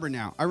 I remember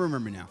now. I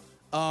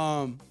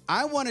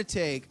want to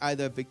take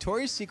either a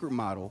Victoria's Secret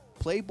model,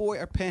 Playboy,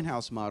 or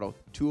Penthouse model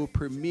to a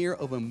premiere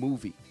of a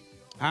movie.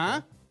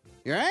 Huh?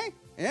 You right?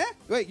 Yeah?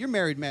 Wait, you're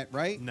married, Matt,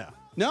 right? No.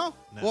 No?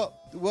 No.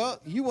 Well,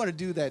 you want to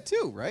do that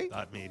too, right?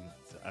 I mean,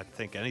 I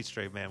think any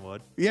straight man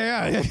would.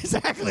 Yeah,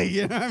 exactly.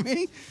 You know what I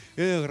mean?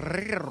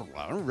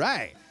 All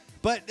right.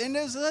 But then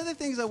there's other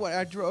things I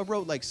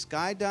wrote, like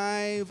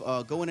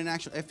skydive, go in an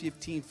actual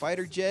F-15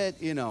 fighter jet,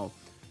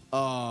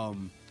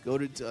 go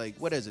to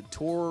what is it,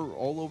 tour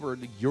all over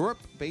Europe,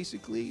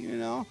 basically,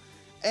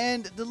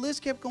 And the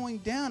list kept going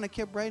down. I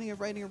kept writing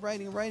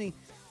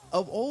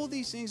of all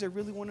these things I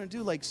really want to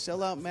do, like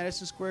sell out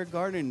Madison Square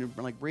Garden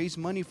and raise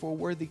money for a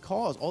worthy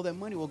cause. All that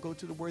money will go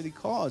to the worthy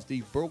cause,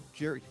 the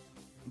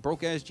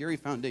broke-ass Jerry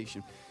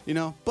Foundation,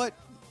 But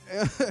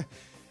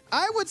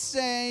I would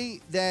say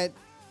that,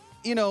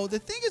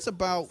 the thing is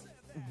about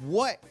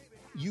what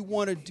you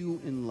want to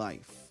do in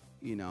life.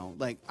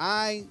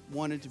 I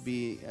wanted to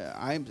be,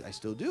 I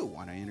still do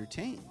want to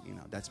entertain.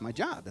 That's my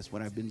job. That's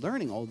what I've been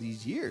learning all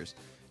these years.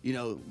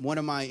 One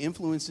of my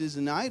influences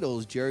and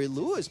idols, Jerry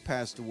Lewis,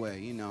 passed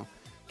away,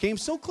 Came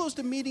so close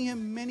to meeting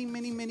him many,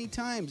 many, many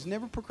times.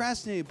 Never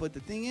procrastinated. But the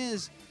thing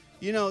is,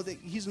 that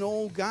he's an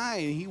old guy,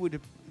 and he would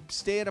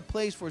stay at a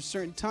place for a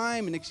certain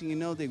time, and next thing you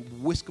know, they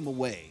whisk him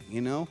away,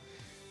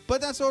 But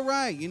that's all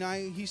right.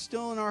 He's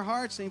still in our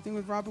hearts. Same thing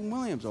with Robin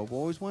Williams. I've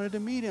always wanted to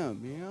meet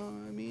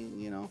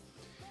him.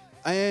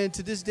 And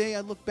to this day, I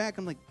look back,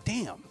 I'm like,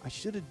 damn, I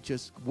should have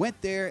just went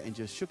there and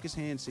just shook his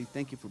hand and say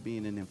thank you for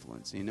being an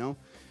influence,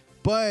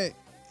 But,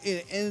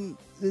 and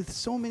there's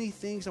so many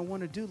things I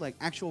want to do, like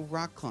actual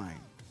rock climb,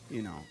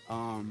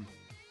 Wow,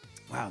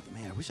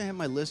 man, I wish I had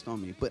my list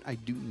on me, but I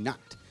do not.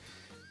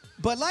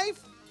 But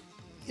life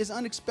is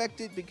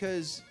unexpected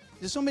because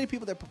there's so many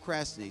people that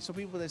procrastinate. Some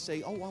people that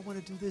say, oh, I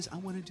want to do this, I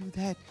want to do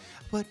that,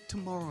 but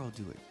tomorrow I'll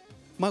do it.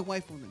 My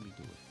wife won't let me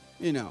do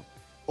it, you know.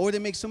 Or they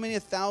make so many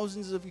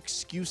thousands of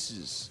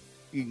excuses,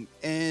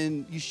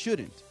 and you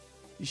shouldn't.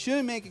 You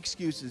shouldn't make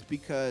excuses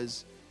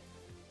because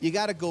you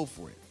got to go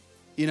for it.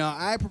 You know,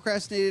 I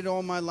procrastinated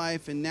all my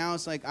life, and now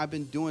it's like I've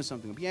been doing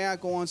something. Yeah, I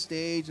go on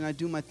stage and I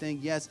do my thing,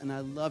 yes, and I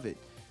love it.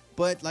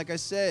 But like I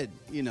said,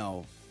 you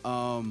know,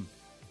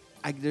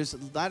 there's a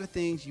lot of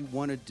things you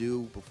want to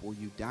do before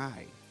you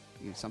die.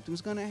 You know,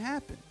 something's going to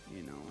happen,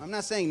 you know. I'm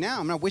not saying now.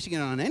 I'm not wishing it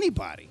on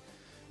anybody,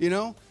 you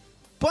know.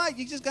 But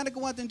you just got to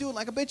go out there and do it.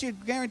 Like I bet you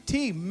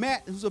guarantee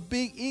Matt, who's a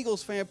big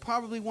Eagles fan,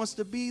 probably wants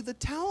to be the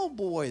towel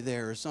boy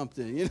there or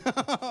something, you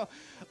know,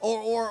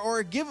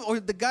 or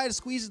the guy that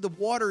squeezes the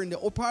water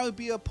or probably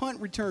be a punt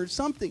return,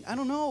 something. I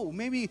don't know,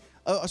 maybe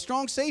a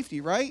strong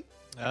safety, right?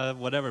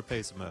 Whatever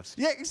pays the most.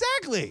 Yeah,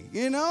 exactly.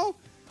 You know,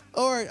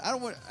 or I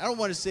don't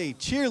want to say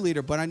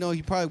cheerleader, but I know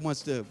he probably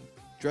wants to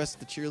dress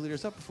the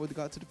cheerleaders up before they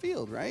go out to the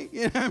field, right?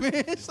 You know what I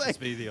mean? It's like just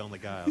be the only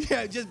guy.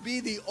 Yeah, just be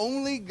the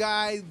only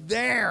guy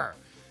there.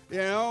 You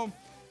know,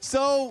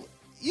 so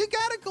you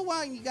got to go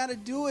out and you got to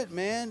do it,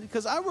 man,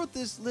 because I wrote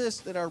this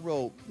list that I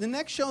wrote. The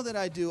next show that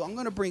I do, I'm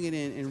going to bring it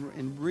in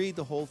and read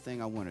the whole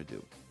thing I want to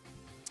do,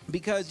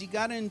 because you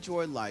got to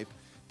enjoy life,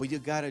 but you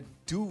got to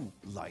do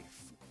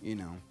life, you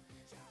know.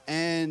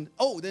 And,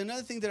 then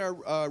another thing that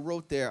I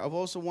wrote there, I've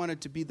also wanted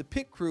to be the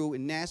pit crew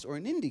in NASCAR or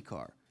in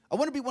IndyCar. I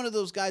want to be one of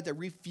those guys that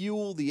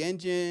refuel the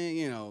engine,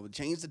 you know,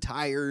 change the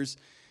tires,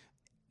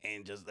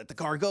 and just let the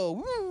car go.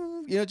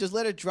 Woo! You know, just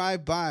let it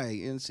drive by.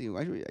 And see,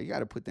 I got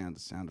to put down the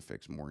sound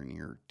effects more in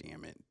here.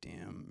 Damn it.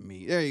 Damn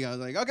me. There you go.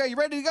 Like, okay, you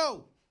ready to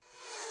go?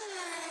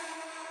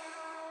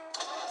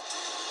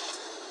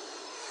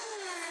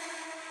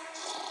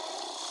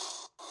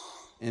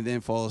 And then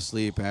fall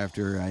asleep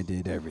after I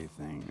did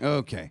everything.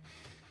 Okay.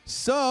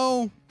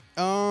 So,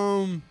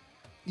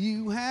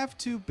 you have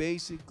to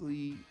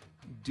basically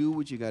do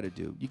what you got to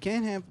do. You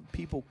can't have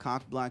people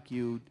cock block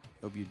you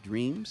of your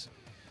dreams.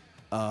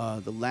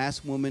 The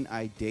last woman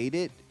I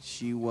dated,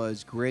 she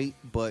was great,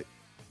 but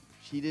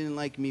she didn't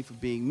like me for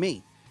being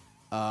me.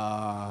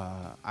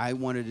 I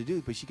wanted to do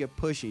it, but she kept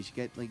pushing. She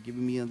kept like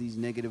giving me all these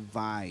negative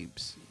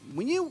vibes.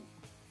 When you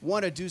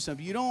want to do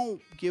something, you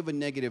don't give a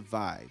negative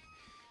vibe.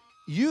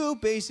 You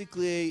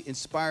basically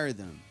inspire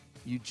them.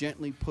 You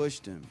gently push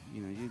them.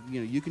 You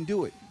know, you can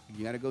do it.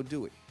 You got to go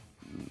do it.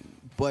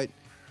 But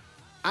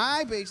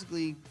I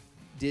basically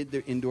did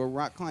the indoor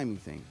rock climbing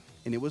thing,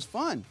 and it was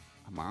fun.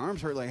 My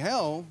arms hurt like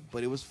hell,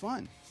 but it was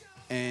fun.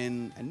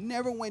 And I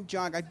never went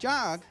jog. I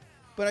jog,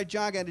 but I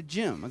jog at a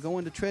gym. I go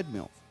in the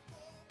treadmill.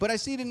 But I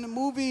see it in the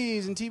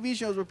movies and TV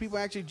shows where people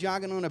are actually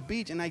jogging on a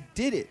beach, and I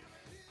did it.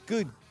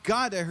 Good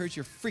God, that hurts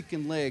your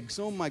freaking legs.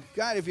 Oh, my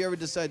God, if you ever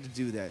decide to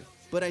do that.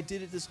 But I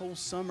did it this whole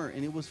summer,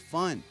 and it was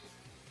fun.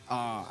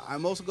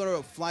 I'm also going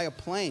to fly a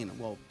plane.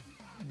 Well,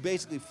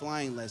 basically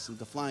flying lessons,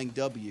 the Flying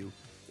W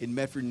in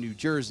Medford, New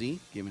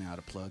Jersey. Giving out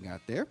a plug out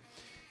there.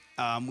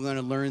 I'm going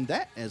to learn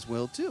that as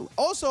well, too.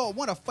 Also, I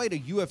want to fight a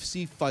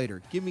UFC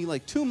fighter. Give me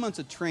like 2 months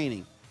of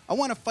training. I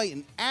want to fight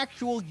an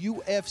actual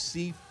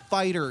UFC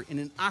fighter in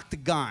an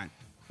octagon.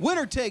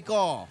 Winner take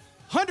all.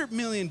 $100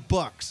 million.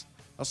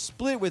 I'll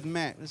split with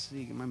Matt. Let's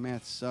see. My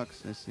math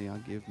sucks. Let's see. I'll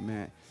give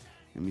Matt.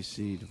 Let me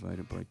see.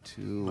 Divided by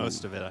 2.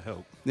 Most of it, I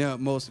hope. Yeah,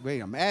 most. Wait,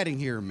 I'm adding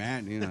here,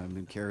 Matt. You know, I've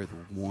been carried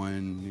with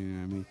 1. You know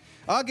what I mean?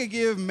 I could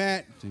give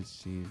Matt, let's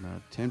see,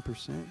 about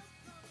 10%.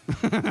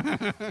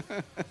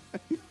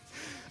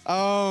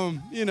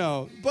 You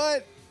know,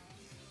 but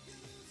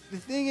the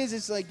thing is,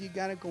 it's like you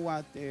got to go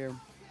out there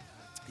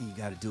and you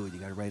got to do it. You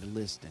got to write a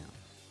list down.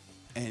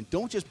 And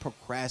don't just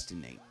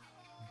procrastinate.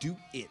 Do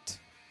it.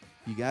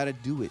 You got to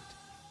do it.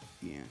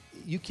 Yeah.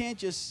 You can't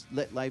just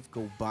let life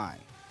go by.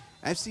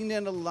 I've seen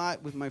that a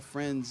lot with my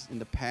friends in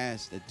the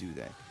past that do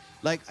that.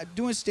 Like,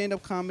 doing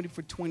stand-up comedy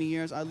for 20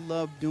 years, I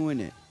love doing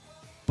it.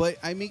 But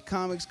I meet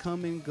comics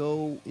come and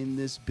go in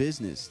this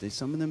business.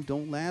 Some of them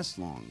don't last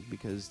long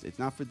because it's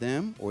not for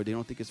them, or they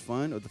don't think it's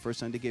fun, or the first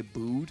time they get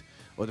booed,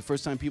 or the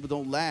first time people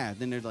don't laugh.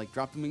 Then they're like,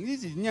 drop them,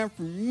 this is not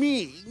for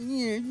me.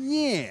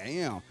 Yeah,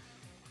 you know.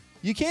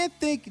 You can't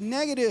think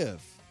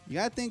negative. You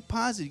got to think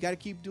positive. You got to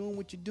keep doing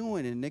what you're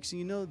doing. And the next thing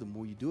you know, the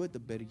more you do it, the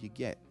better you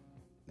get.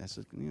 That's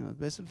the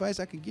best advice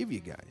I can give you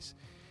guys.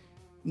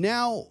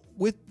 Now,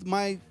 with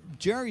my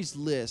Jerry's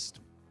list,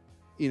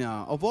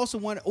 I've also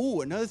wanted,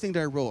 another thing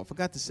that I wrote, I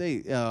forgot to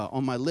say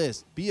on my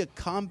list, be a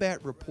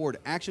combat reporter.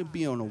 Actually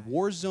be on a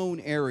war zone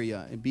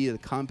area and be a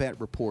combat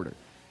reporter,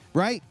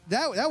 right?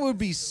 That would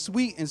be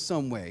sweet in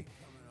some way.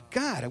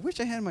 God, I wish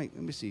I had let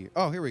me see here.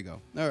 Oh, here we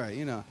go. All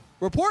right,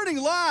 reporting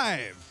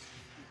live.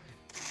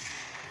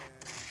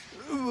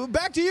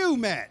 Back to you,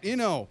 Matt,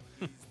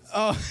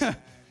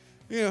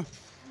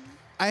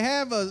 I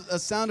have a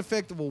sound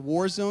effect of a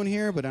war zone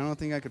here, but I don't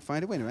think I could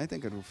find it. Wait a minute, I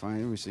think I could find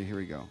it. Let me see. Here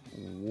we go.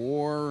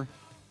 War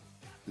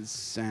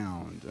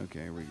sound.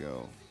 Okay, here we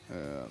go.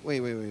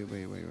 Wait.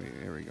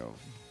 Here we go.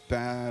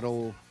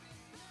 Battle.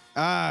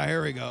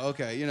 Here we go.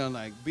 Okay,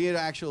 like being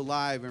actual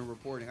live and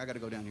reporting. I got to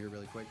go down here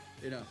really quick.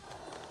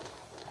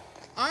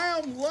 I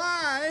am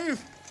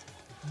live.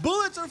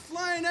 Bullets are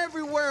flying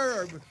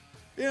everywhere.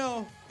 You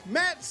know,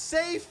 Matt's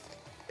safe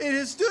in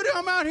his studio.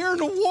 I'm out here in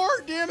the war,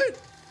 damn it.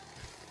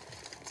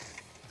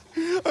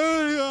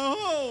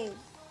 Oh,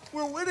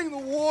 we're winning the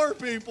war,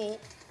 people.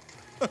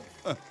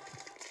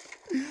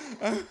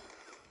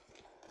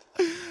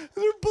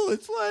 There are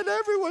bullets flying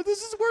everywhere.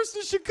 This is worse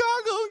than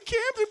Chicago and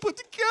Camden put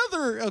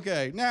together.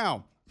 Okay,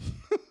 now.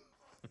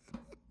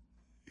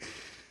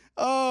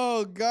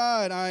 Oh,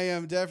 God, I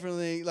am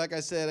definitely, like I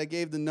said, I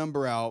gave the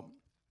number out.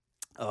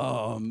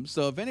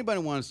 So if anybody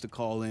wants to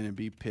call in and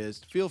be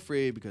pissed, feel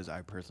free because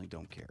I personally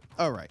don't care.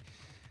 All right.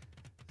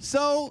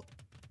 So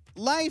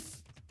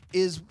life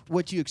is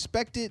what you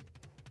expected.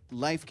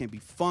 Life can be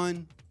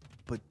fun,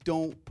 but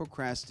don't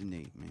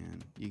procrastinate,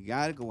 man. You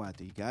got to go out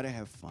there. You got to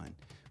have fun.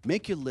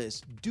 Make your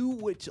list. Do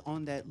what's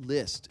on that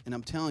list. And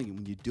I'm telling you,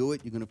 when you do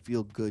it, you're going to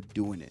feel good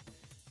doing it.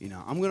 You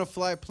know, I'm going to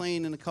fly a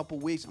plane in a couple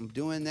weeks. I'm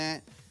doing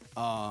that.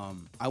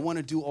 I want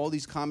to do all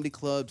these comedy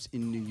clubs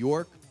in New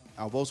York.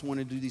 I also want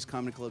to do these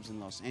comedy clubs in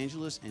Los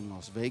Angeles and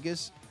Las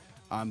Vegas.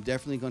 I'm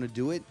definitely going to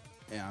do it.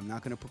 And I'm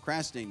not going to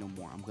procrastinate no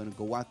more. I'm going to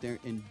go out there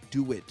and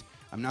do it.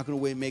 I'm not going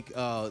to wait and make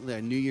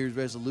a New Year's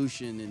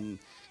resolution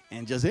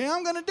and just say,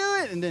 I'm going to do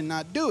it and then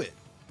not do it.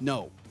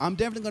 No, I'm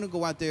definitely going to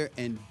go out there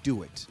and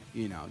do it.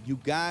 You know, you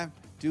got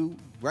to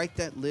write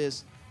that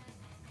list,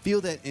 feel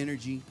that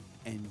energy,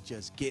 and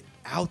just get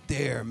out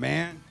there,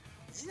 man.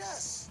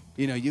 Yes.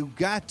 You know, you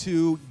have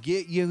to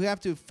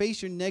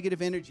face your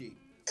negative energy.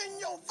 In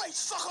your face,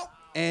 sucker.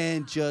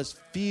 And just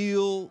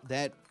feel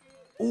that,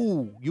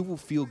 ooh, you will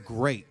feel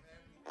great.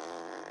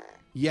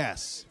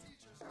 Yes.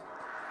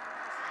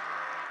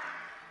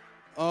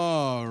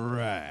 All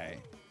right.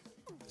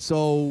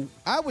 So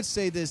I would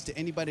say this to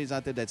anybody who's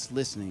out there that's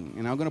listening,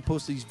 and I'm going to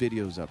post these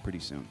videos up pretty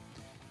soon.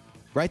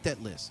 Write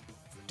that list.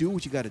 Do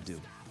what you got to do.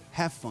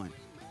 Have fun.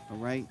 All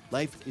right?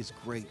 Life is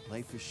great.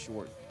 Life is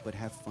short, but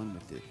have fun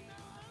with it.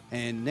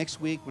 And next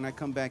week, when I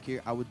come back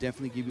here, I will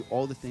definitely give you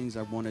all the things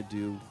I want to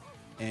do.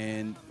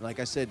 And like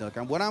I said,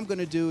 what I'm going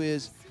to do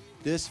is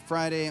this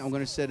Friday, I'm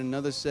going to set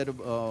another set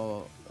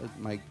of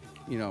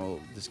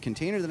this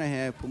container that I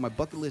have, put my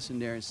bucket list in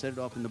there and set it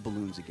off in the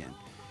balloons again.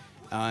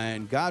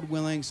 And God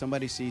willing,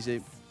 somebody sees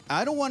it.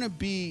 I don't want to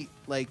be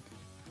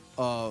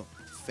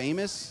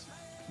famous,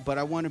 but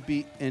I want to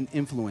be an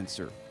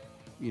influencer,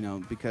 you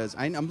know, because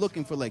I'm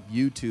looking for like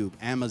YouTube,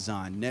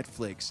 Amazon,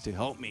 Netflix to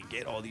help me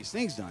get all these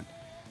things done.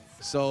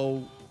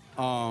 So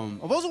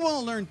I've also want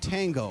to learn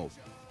tango.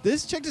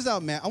 Check this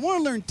out, man. I want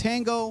to learn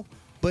tango,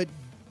 but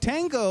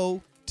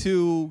tango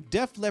to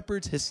Def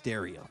Leppard's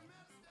Hysteria.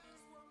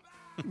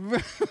 You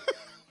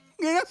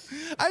know,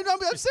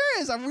 I'm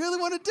serious. I really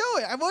want to do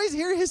it. I've always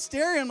heard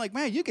Hysteria. I'm like,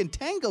 man, you can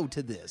tango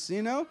to this,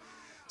 you know?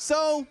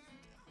 So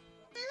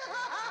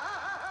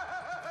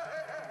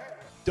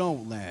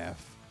don't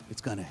laugh.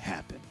 It's going to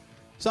happen.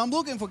 So I'm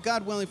looking for,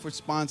 God willing, for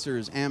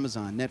sponsors,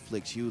 Amazon,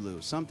 Netflix,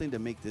 Hulu, something to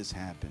make this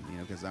happen, you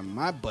know, because on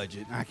my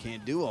budget, I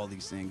can't do all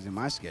these things in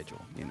my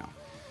schedule, you know.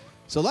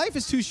 So life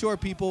is too short,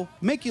 people.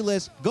 Make your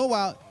list, go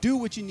out, do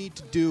what you need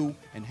to do,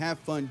 and have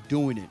fun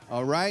doing it,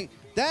 all right?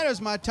 That is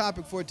my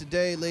topic for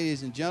today,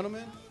 ladies and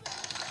gentlemen.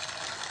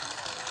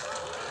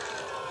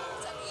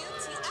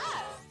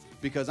 WTF.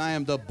 Because I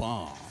am the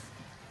bomb.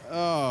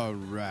 All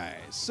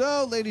right.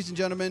 So, ladies and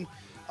gentlemen,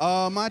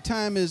 my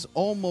time is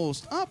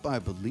almost up, I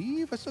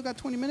believe. I still got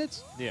 20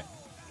 minutes. Yeah.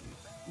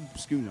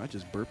 Excuse me, I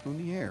just burped on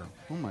the air.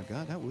 Oh, my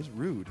God, that was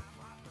rude.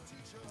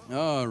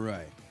 All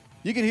right.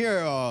 You can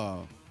hear,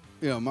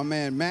 my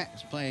man Matt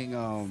is playing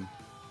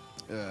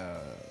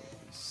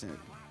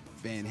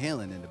Van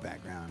Halen in the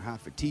background.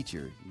 Hot for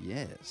Teacher.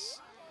 Yes.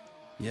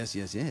 Yes,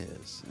 yes,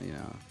 yes. You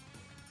know.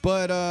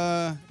 But,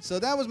 so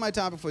that was my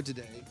topic for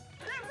today.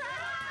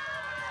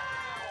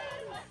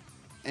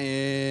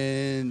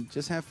 And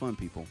just have fun,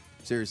 people.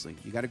 Seriously.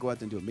 You got to go out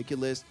there and do it. Make your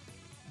list.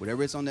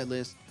 Whatever it's on that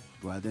list,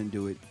 go out there and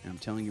do it. And I'm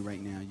telling you right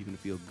now, you're going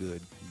to feel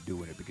good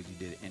doing it because you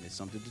did it. And it's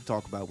something to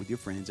talk about with your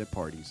friends at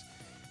parties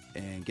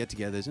and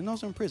get-togethers, and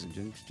also in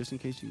prison, just in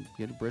case you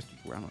get arrested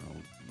for, I don't know,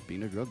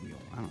 being a drug mule.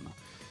 I don't know.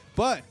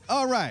 But,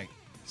 all right.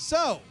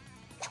 So,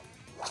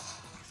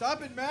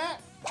 stop it,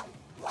 Matt.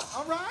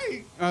 All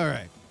right. All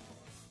right.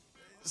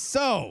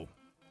 So,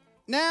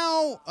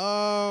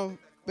 now,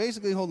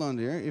 basically, hold on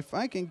there. If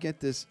I can get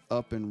this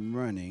up and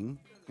running,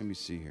 let me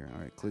see here. All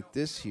right, click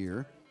this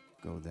here.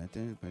 Go that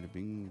there. Bada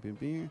bing, bing,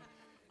 bing.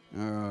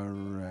 All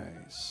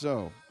right.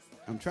 So,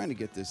 I'm trying to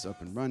get this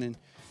up and running.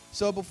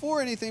 So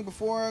before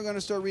I'm going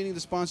to start reading the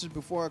sponsors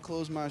before I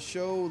close my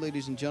show,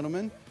 ladies and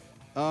gentlemen.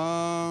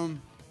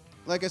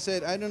 Like I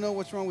said, I don't know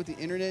what's wrong with the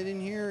internet in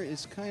here.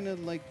 It's kind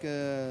of like,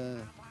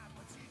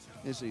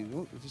 let's see.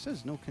 Oh, it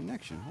says no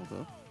connection.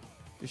 Hold up.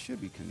 There should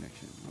be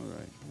connection. All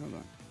right. Hold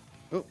on.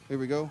 Oh, here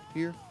we go.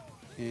 Here.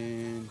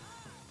 And,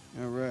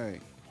 all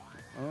right.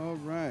 All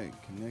right.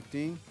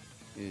 Connecting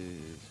is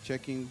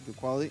checking the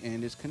quality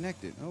and it's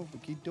connected. Oh,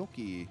 okie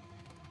dokie.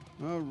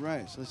 All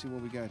right. So let's see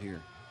what we got here.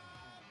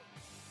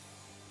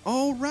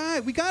 All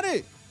right, we got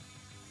it.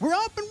 We're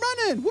up and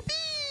running.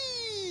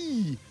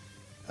 Whoopee!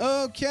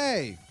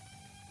 Okay.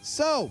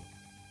 So,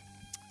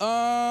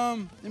 let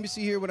me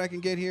see here what I can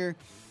get here.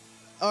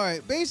 All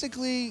right,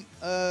 basically,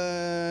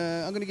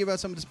 I'm going to give out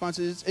some of the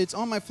sponsors. It's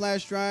on my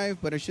flash drive,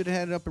 but I should have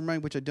had it up and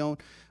running, which I don't.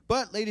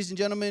 But, ladies and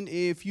gentlemen,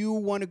 if you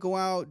want to go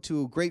out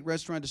to a great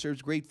restaurant that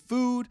serves great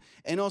food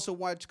and also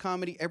watch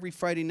comedy every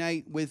Friday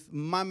night with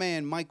my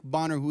man, Mike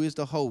Bonner, who is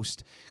the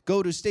host,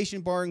 go to Station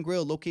Bar and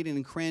Grill, located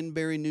in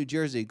Cranberry, New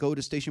Jersey. Go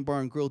to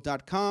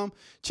stationbarandgrill.com.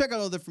 Check out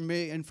all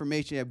the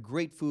information. They have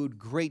great food,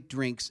 great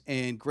drinks,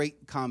 and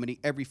great comedy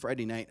every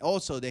Friday night.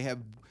 Also, they have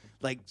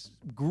like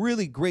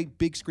really great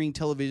big screen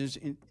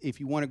televisions if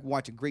you want to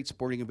watch a great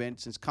sporting event,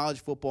 since college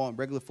football and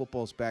regular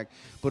football is back.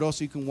 But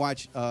also you can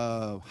watch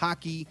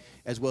hockey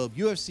as well as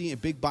UFC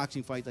and big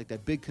boxing fights like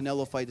that big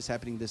Canelo fight that's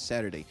happening this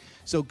Saturday.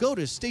 So go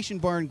to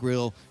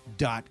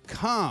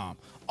stationbarandgrill.com.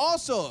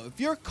 Also, if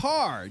your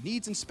car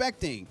needs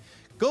inspecting,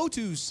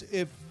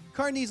 if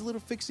car needs a little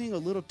fixing, a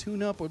little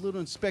tune-up, or a little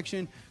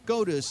inspection,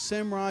 go to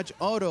Semraj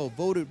Auto,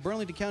 voted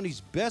Burlington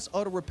County's best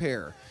auto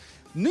repair.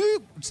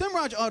 New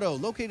Semraj Auto,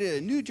 located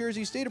at New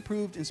Jersey,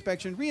 state-approved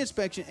inspection,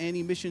 reinspection, and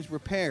emissions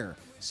repair.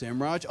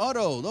 Semraj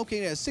Auto,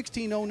 located at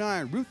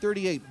 1609 Route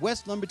 38,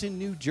 West Lumberton,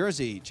 New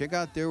Jersey. Check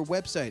out their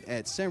website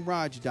at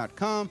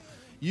semraj.com.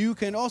 You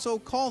can also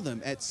call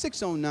them at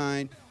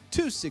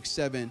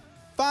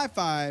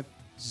 609-267-5500.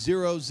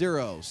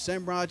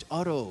 Semraj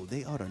Auto,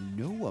 they ought to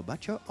know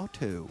about your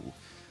auto.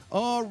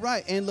 All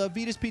right, and La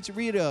Vita's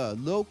Pizzeria,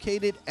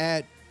 located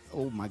at,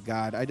 oh my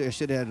God, I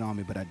should have had it on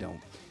me, but I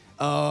don't.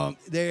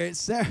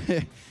 There's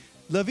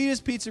La Vita's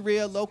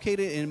Pizzeria,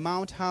 located in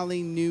Mount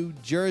Holly, New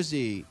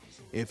Jersey.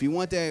 If you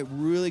want that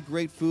really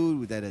great food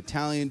with that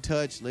Italian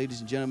touch,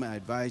 ladies and gentlemen, I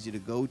advise you to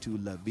go to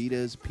La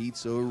Vita's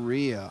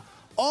Pizzeria.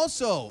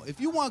 Also,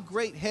 if you want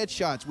great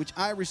headshots, which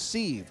I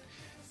received,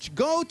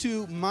 go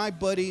to my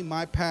buddy,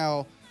 my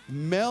pal,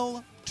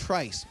 Mel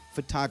Trice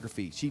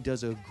Photography. She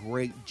does a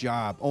great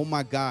job. Oh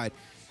my God.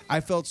 I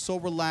felt so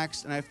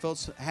relaxed and I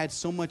had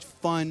so much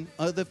fun.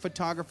 Other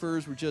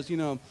photographers were just,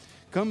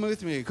 come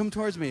with me, come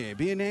towards me,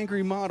 be an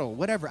angry model,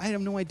 whatever. I have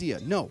no idea.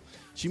 No,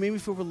 she made me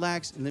feel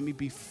relaxed and let me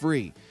be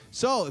free.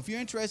 So if you're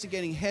interested in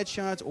getting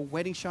headshots or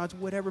wedding shots,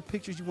 whatever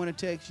pictures you want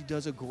to take, she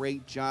does a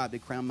great job. They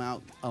crown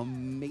out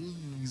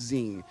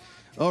amazing.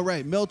 All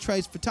right, Mel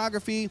Trice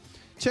Photography.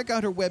 Check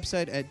out her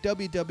website at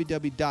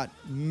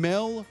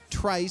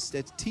www.meltrice,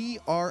 that's Trice,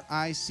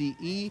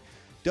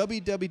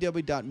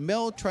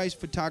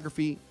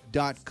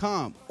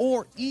 www.meltricephotography.com,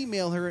 or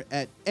email her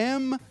at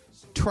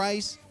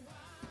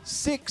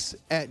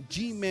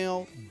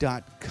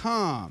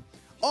mtrice6@gmail.com.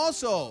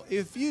 Also,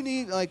 if you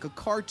need like a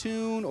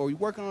cartoon or you're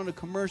working on a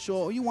commercial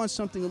or you want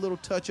something a little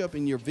touch up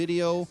in your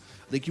video,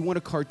 like you want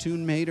a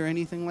cartoon made or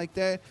anything like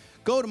that,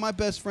 go to my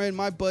best friend,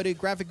 my buddy,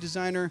 graphic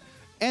designer,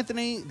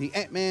 Anthony the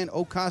Ant-Man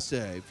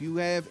Okasa. If you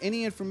have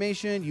any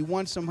information, you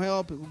want some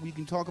help, we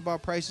can talk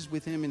about prices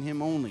with him and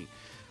him only.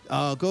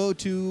 Go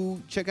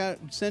to check out,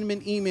 send him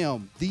an email,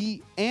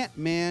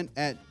 theantman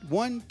at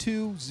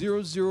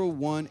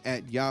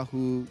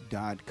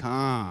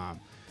 12001@yahoo.com.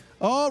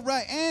 All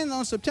right, and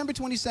on September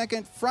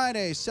 22nd,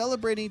 Friday,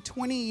 celebrating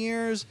 20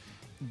 years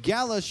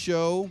gala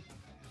show.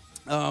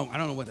 I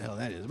don't know what the hell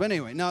that is, but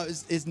anyway, no,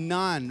 it's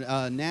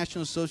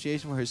National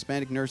Association for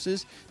Hispanic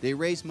Nurses. They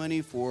raise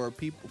money for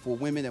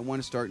women that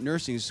want to start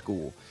nursing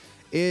school.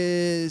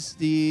 Is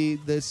the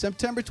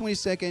September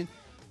 22nd.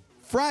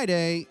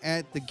 Friday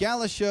at the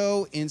gala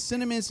show in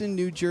Cinnaminson,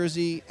 New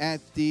Jersey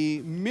at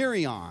the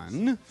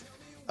Mirion.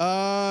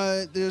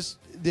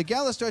 The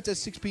gala starts at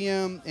 6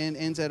 p.m. and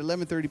ends at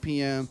 11:30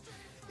 p.m.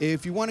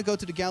 If you want to go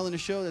to the gala and the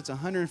show, that's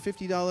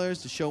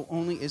 $150. The show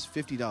only is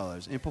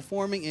 $50. And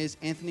performing is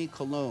Anthony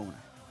Colon. I have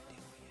no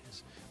idea who he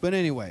is. But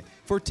anyway,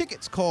 for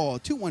tickets, call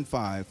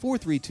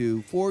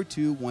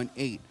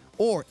 215-432-4218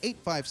 or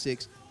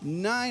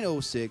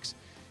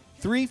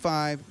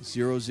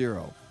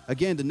 856-906-3500.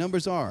 Again, the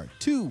numbers are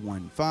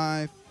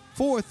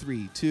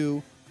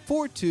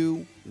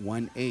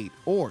 215-432-4218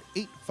 or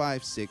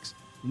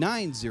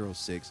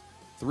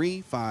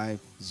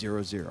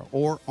 856-906-3500.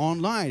 Or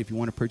online if you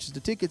want to purchase the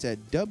tickets at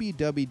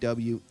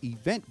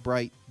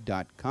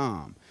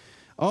www.eventbrite.com.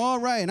 All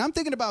right, and I'm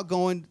thinking about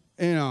going,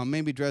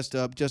 maybe dressed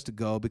up just to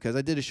go, because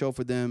I did a show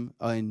for them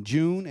in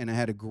June and I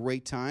had a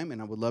great time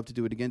and I would love to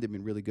do it again. They've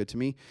been really good to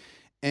me.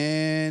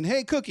 And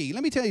hey, Cookie,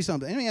 let me tell you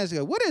something. Let me ask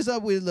you, what is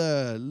up with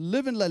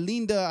Living La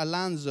Linda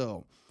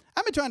Alonso?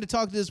 I've been trying to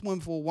talk to this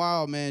woman for a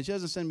while, man. She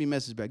hasn't sent me a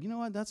message back. You know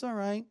what? That's all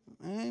right.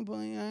 I ain't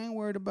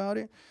worried about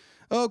it.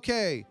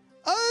 Okay.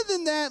 Other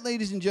than that,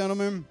 ladies and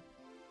gentlemen,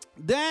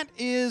 that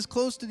is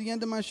close to the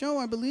end of my show,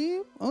 I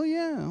believe. Oh,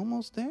 yeah,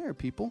 almost there,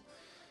 people.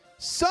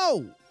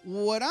 So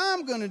what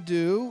I'm going to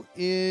do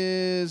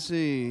is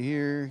see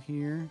here. Hey,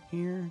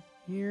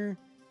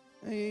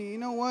 you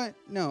know what?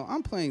 No,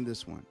 I'm playing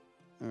this one.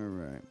 All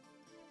right.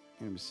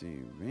 Let me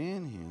see.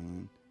 Van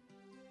Halen.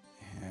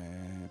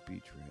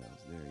 Happy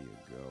Trails. There you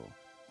go.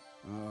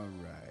 All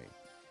right.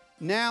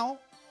 Now,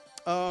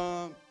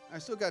 I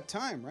still got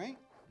time, right?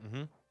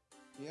 Mm-hmm.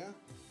 Yeah?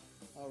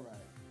 All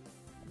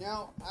right.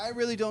 Now, I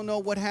really don't know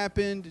what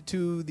happened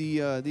to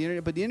the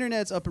internet, but the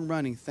internet's up and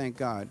running, thank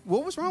God.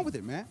 What was wrong with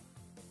it, Matt?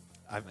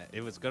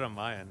 It was good on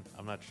my end.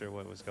 I'm not sure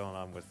what was going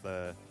on with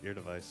your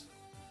device.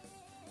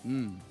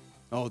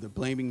 Oh, they're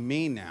blaming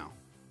me now.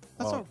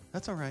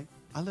 That's all right.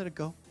 I'll let it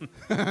go.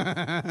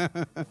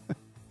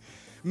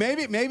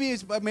 maybe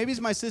it's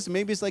my system.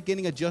 Maybe it's like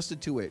getting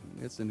adjusted to it.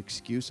 It's an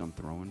excuse I'm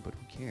throwing, but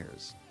who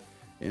cares?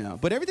 You know.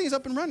 But everything's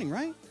up and running,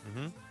 right?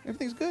 Mm-hmm.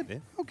 Everything's good. Yeah.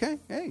 Okay.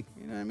 Hey,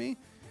 you know what I mean?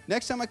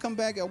 Next time I come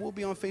back, I will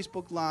be on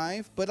Facebook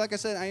Live. But like I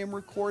said, I am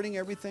recording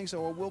everything,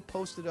 so I will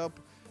post it up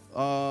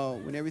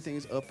when everything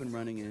is up and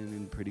running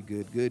and pretty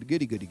good.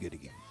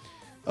 Goody.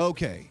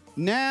 Okay.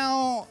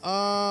 Now,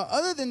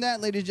 other than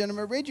that, ladies and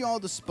gentlemen, I read you all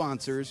the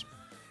sponsors.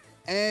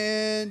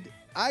 And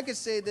I could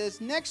say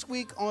this. Next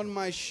week on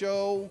my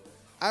show,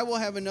 I will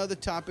have another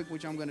topic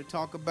which I'm going to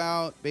talk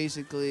about.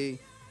 Basically,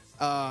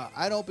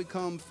 I don't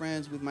become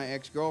friends with my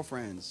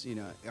ex-girlfriends. You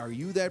know, are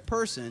you that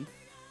person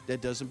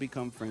that doesn't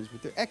become friends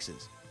with their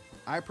exes?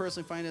 I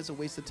personally find that's a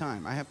waste of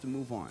time. I have to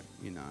move on,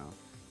 you know,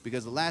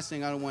 because the last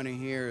thing I don't want to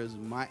hear is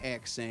my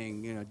ex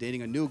saying, you know,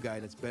 dating a new guy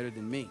that's better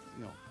than me.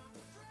 You know,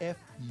 F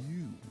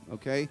you,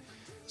 okay?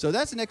 So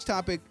that's the next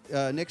topic,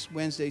 next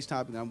Wednesday's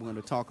topic I'm going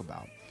to talk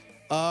about.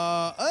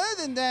 Other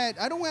than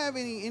that, I don't have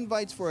any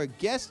invites for a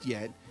guest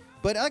yet.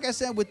 But like I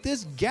said, with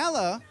this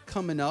gala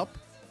coming up,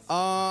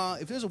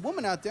 if there's a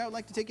woman out there, I'd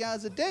like to take you out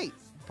as a date.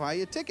 Buy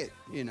you a ticket,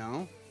 you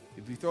know.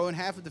 If you throw in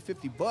half of the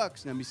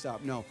 $50, let me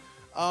stop. No.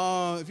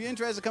 If you're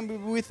interested,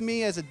 come with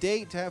me as a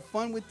date to have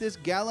fun with this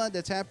gala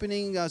that's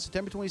happening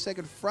September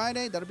 22nd,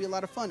 Friday. That'll be a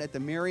lot of fun at the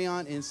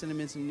Marriott in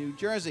Cinnaminson, New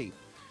Jersey.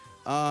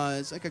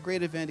 It's like a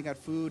great event. They got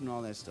food and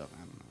all that stuff. I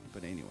don't know.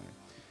 But anyway.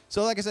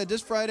 So like I said,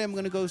 this Friday I'm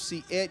going to go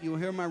see it. You'll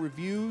hear my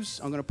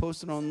reviews. I'm going to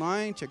post it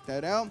online. Check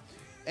that out.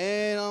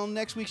 And on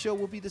next week's show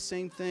will be the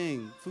same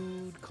thing.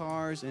 Food,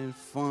 cars, and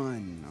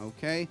fun.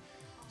 Okay?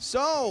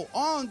 So,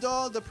 on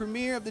the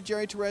premiere of the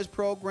Jerry Torres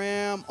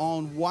program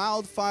on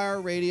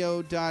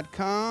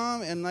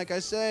wildfireradio.com. And like I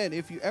said,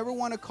 if you ever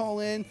want to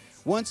call in,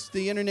 once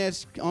the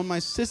internet on my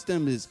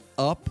system is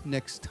up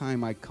next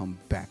time I come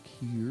back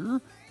here.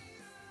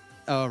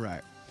 All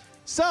right.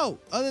 So,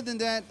 other than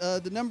that,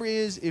 the number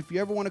is, if you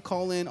ever want to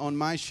call in on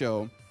my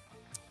show,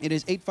 it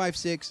is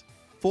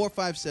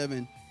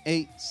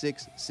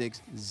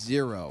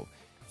 856-457-8660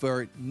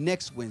 for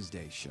next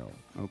Wednesday's show.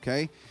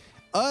 Okay?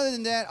 Other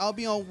than that, I'll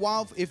be on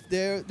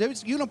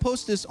you're gonna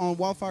post this on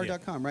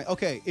wildfire.com, right?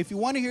 Okay. If you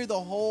want to hear the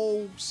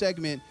whole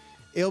segment,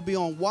 it'll be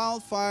on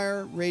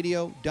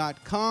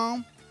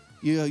wildfireradio.com.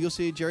 You'll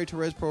see Jerry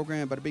Torres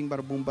program, bada bing,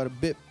 bada boom, bada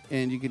bip,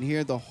 and you can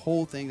hear the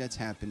whole thing that's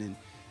happening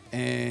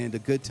and the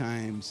good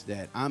times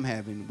that I'm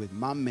having with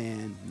my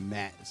man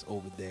Matt is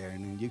over there.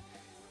 And then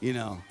you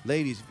know,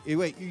 ladies,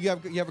 wait, you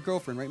have a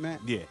girlfriend, right,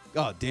 Matt? Yeah.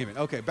 Oh, damn it.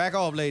 Okay, back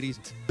off,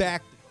 ladies.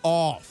 Back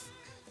off.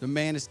 The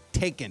man is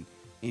taken.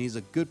 And he's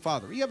a good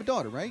father. You have a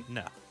daughter, right?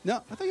 No.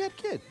 No? I thought you had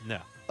a kid. No.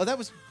 Oh, that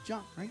was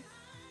John, right?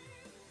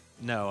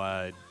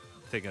 No,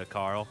 thinking of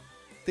Carl.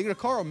 Thinking of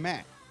Carl or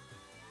Matt?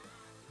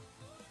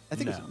 I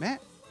think No. it was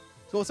Matt.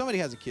 So somebody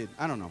has a kid.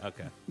 I don't know.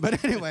 Okay.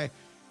 But anyway,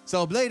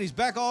 so ladies,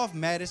 back off.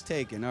 Matt is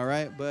taken, all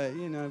right? But,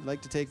 you know, if you'd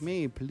like to take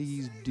me,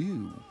 please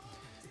do.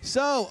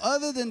 So,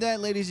 other than that,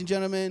 ladies and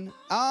gentlemen,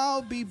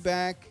 I'll be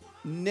back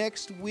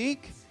next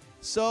week.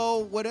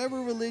 So,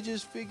 whatever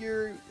religious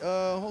figure,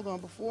 hold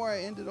on, before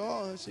I end it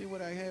all, let's see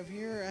what I have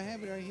here. I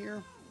have it right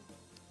here.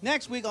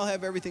 Next week, I'll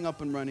have everything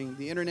up and running.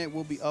 The internet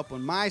will be up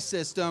on my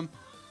system.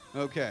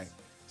 Okay.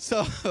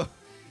 So,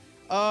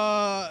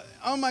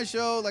 on my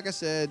show, like I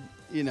said,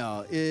 you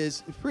know,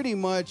 is pretty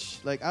much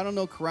like, I don't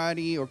know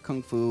karate or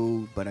kung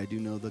fu, but I do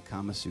know the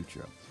Kama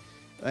Sutra.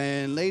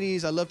 And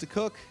ladies, I love to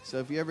cook. So,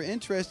 if you're ever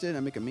interested, I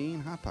make a mean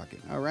hot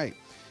pocket. All right.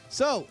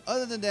 So,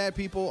 other than that,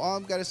 people, all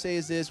I've got to say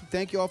is this.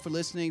 Thank you all for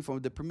listening for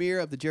the premiere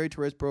of the Jerry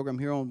Torres program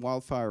here on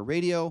Wildfire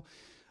Radio.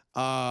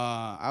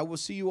 I will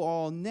see you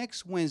all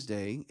next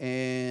Wednesday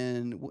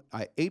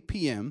at 8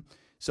 p.m.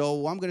 So,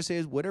 what I'm going to say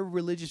is whatever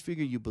religious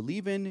figure you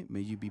believe in,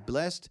 may you be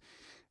blessed.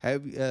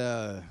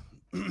 So,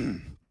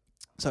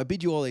 I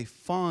bid you all a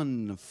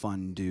fun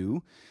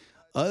do.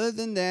 Other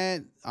than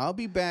that, I'll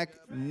be back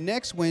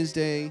next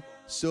Wednesday.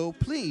 So,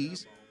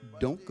 please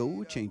don't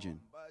go changing.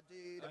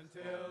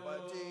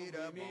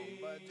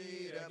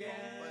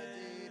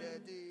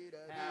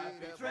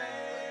 Happy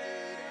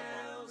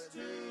trails to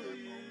you.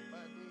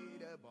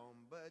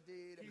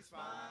 Keep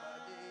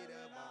smiling.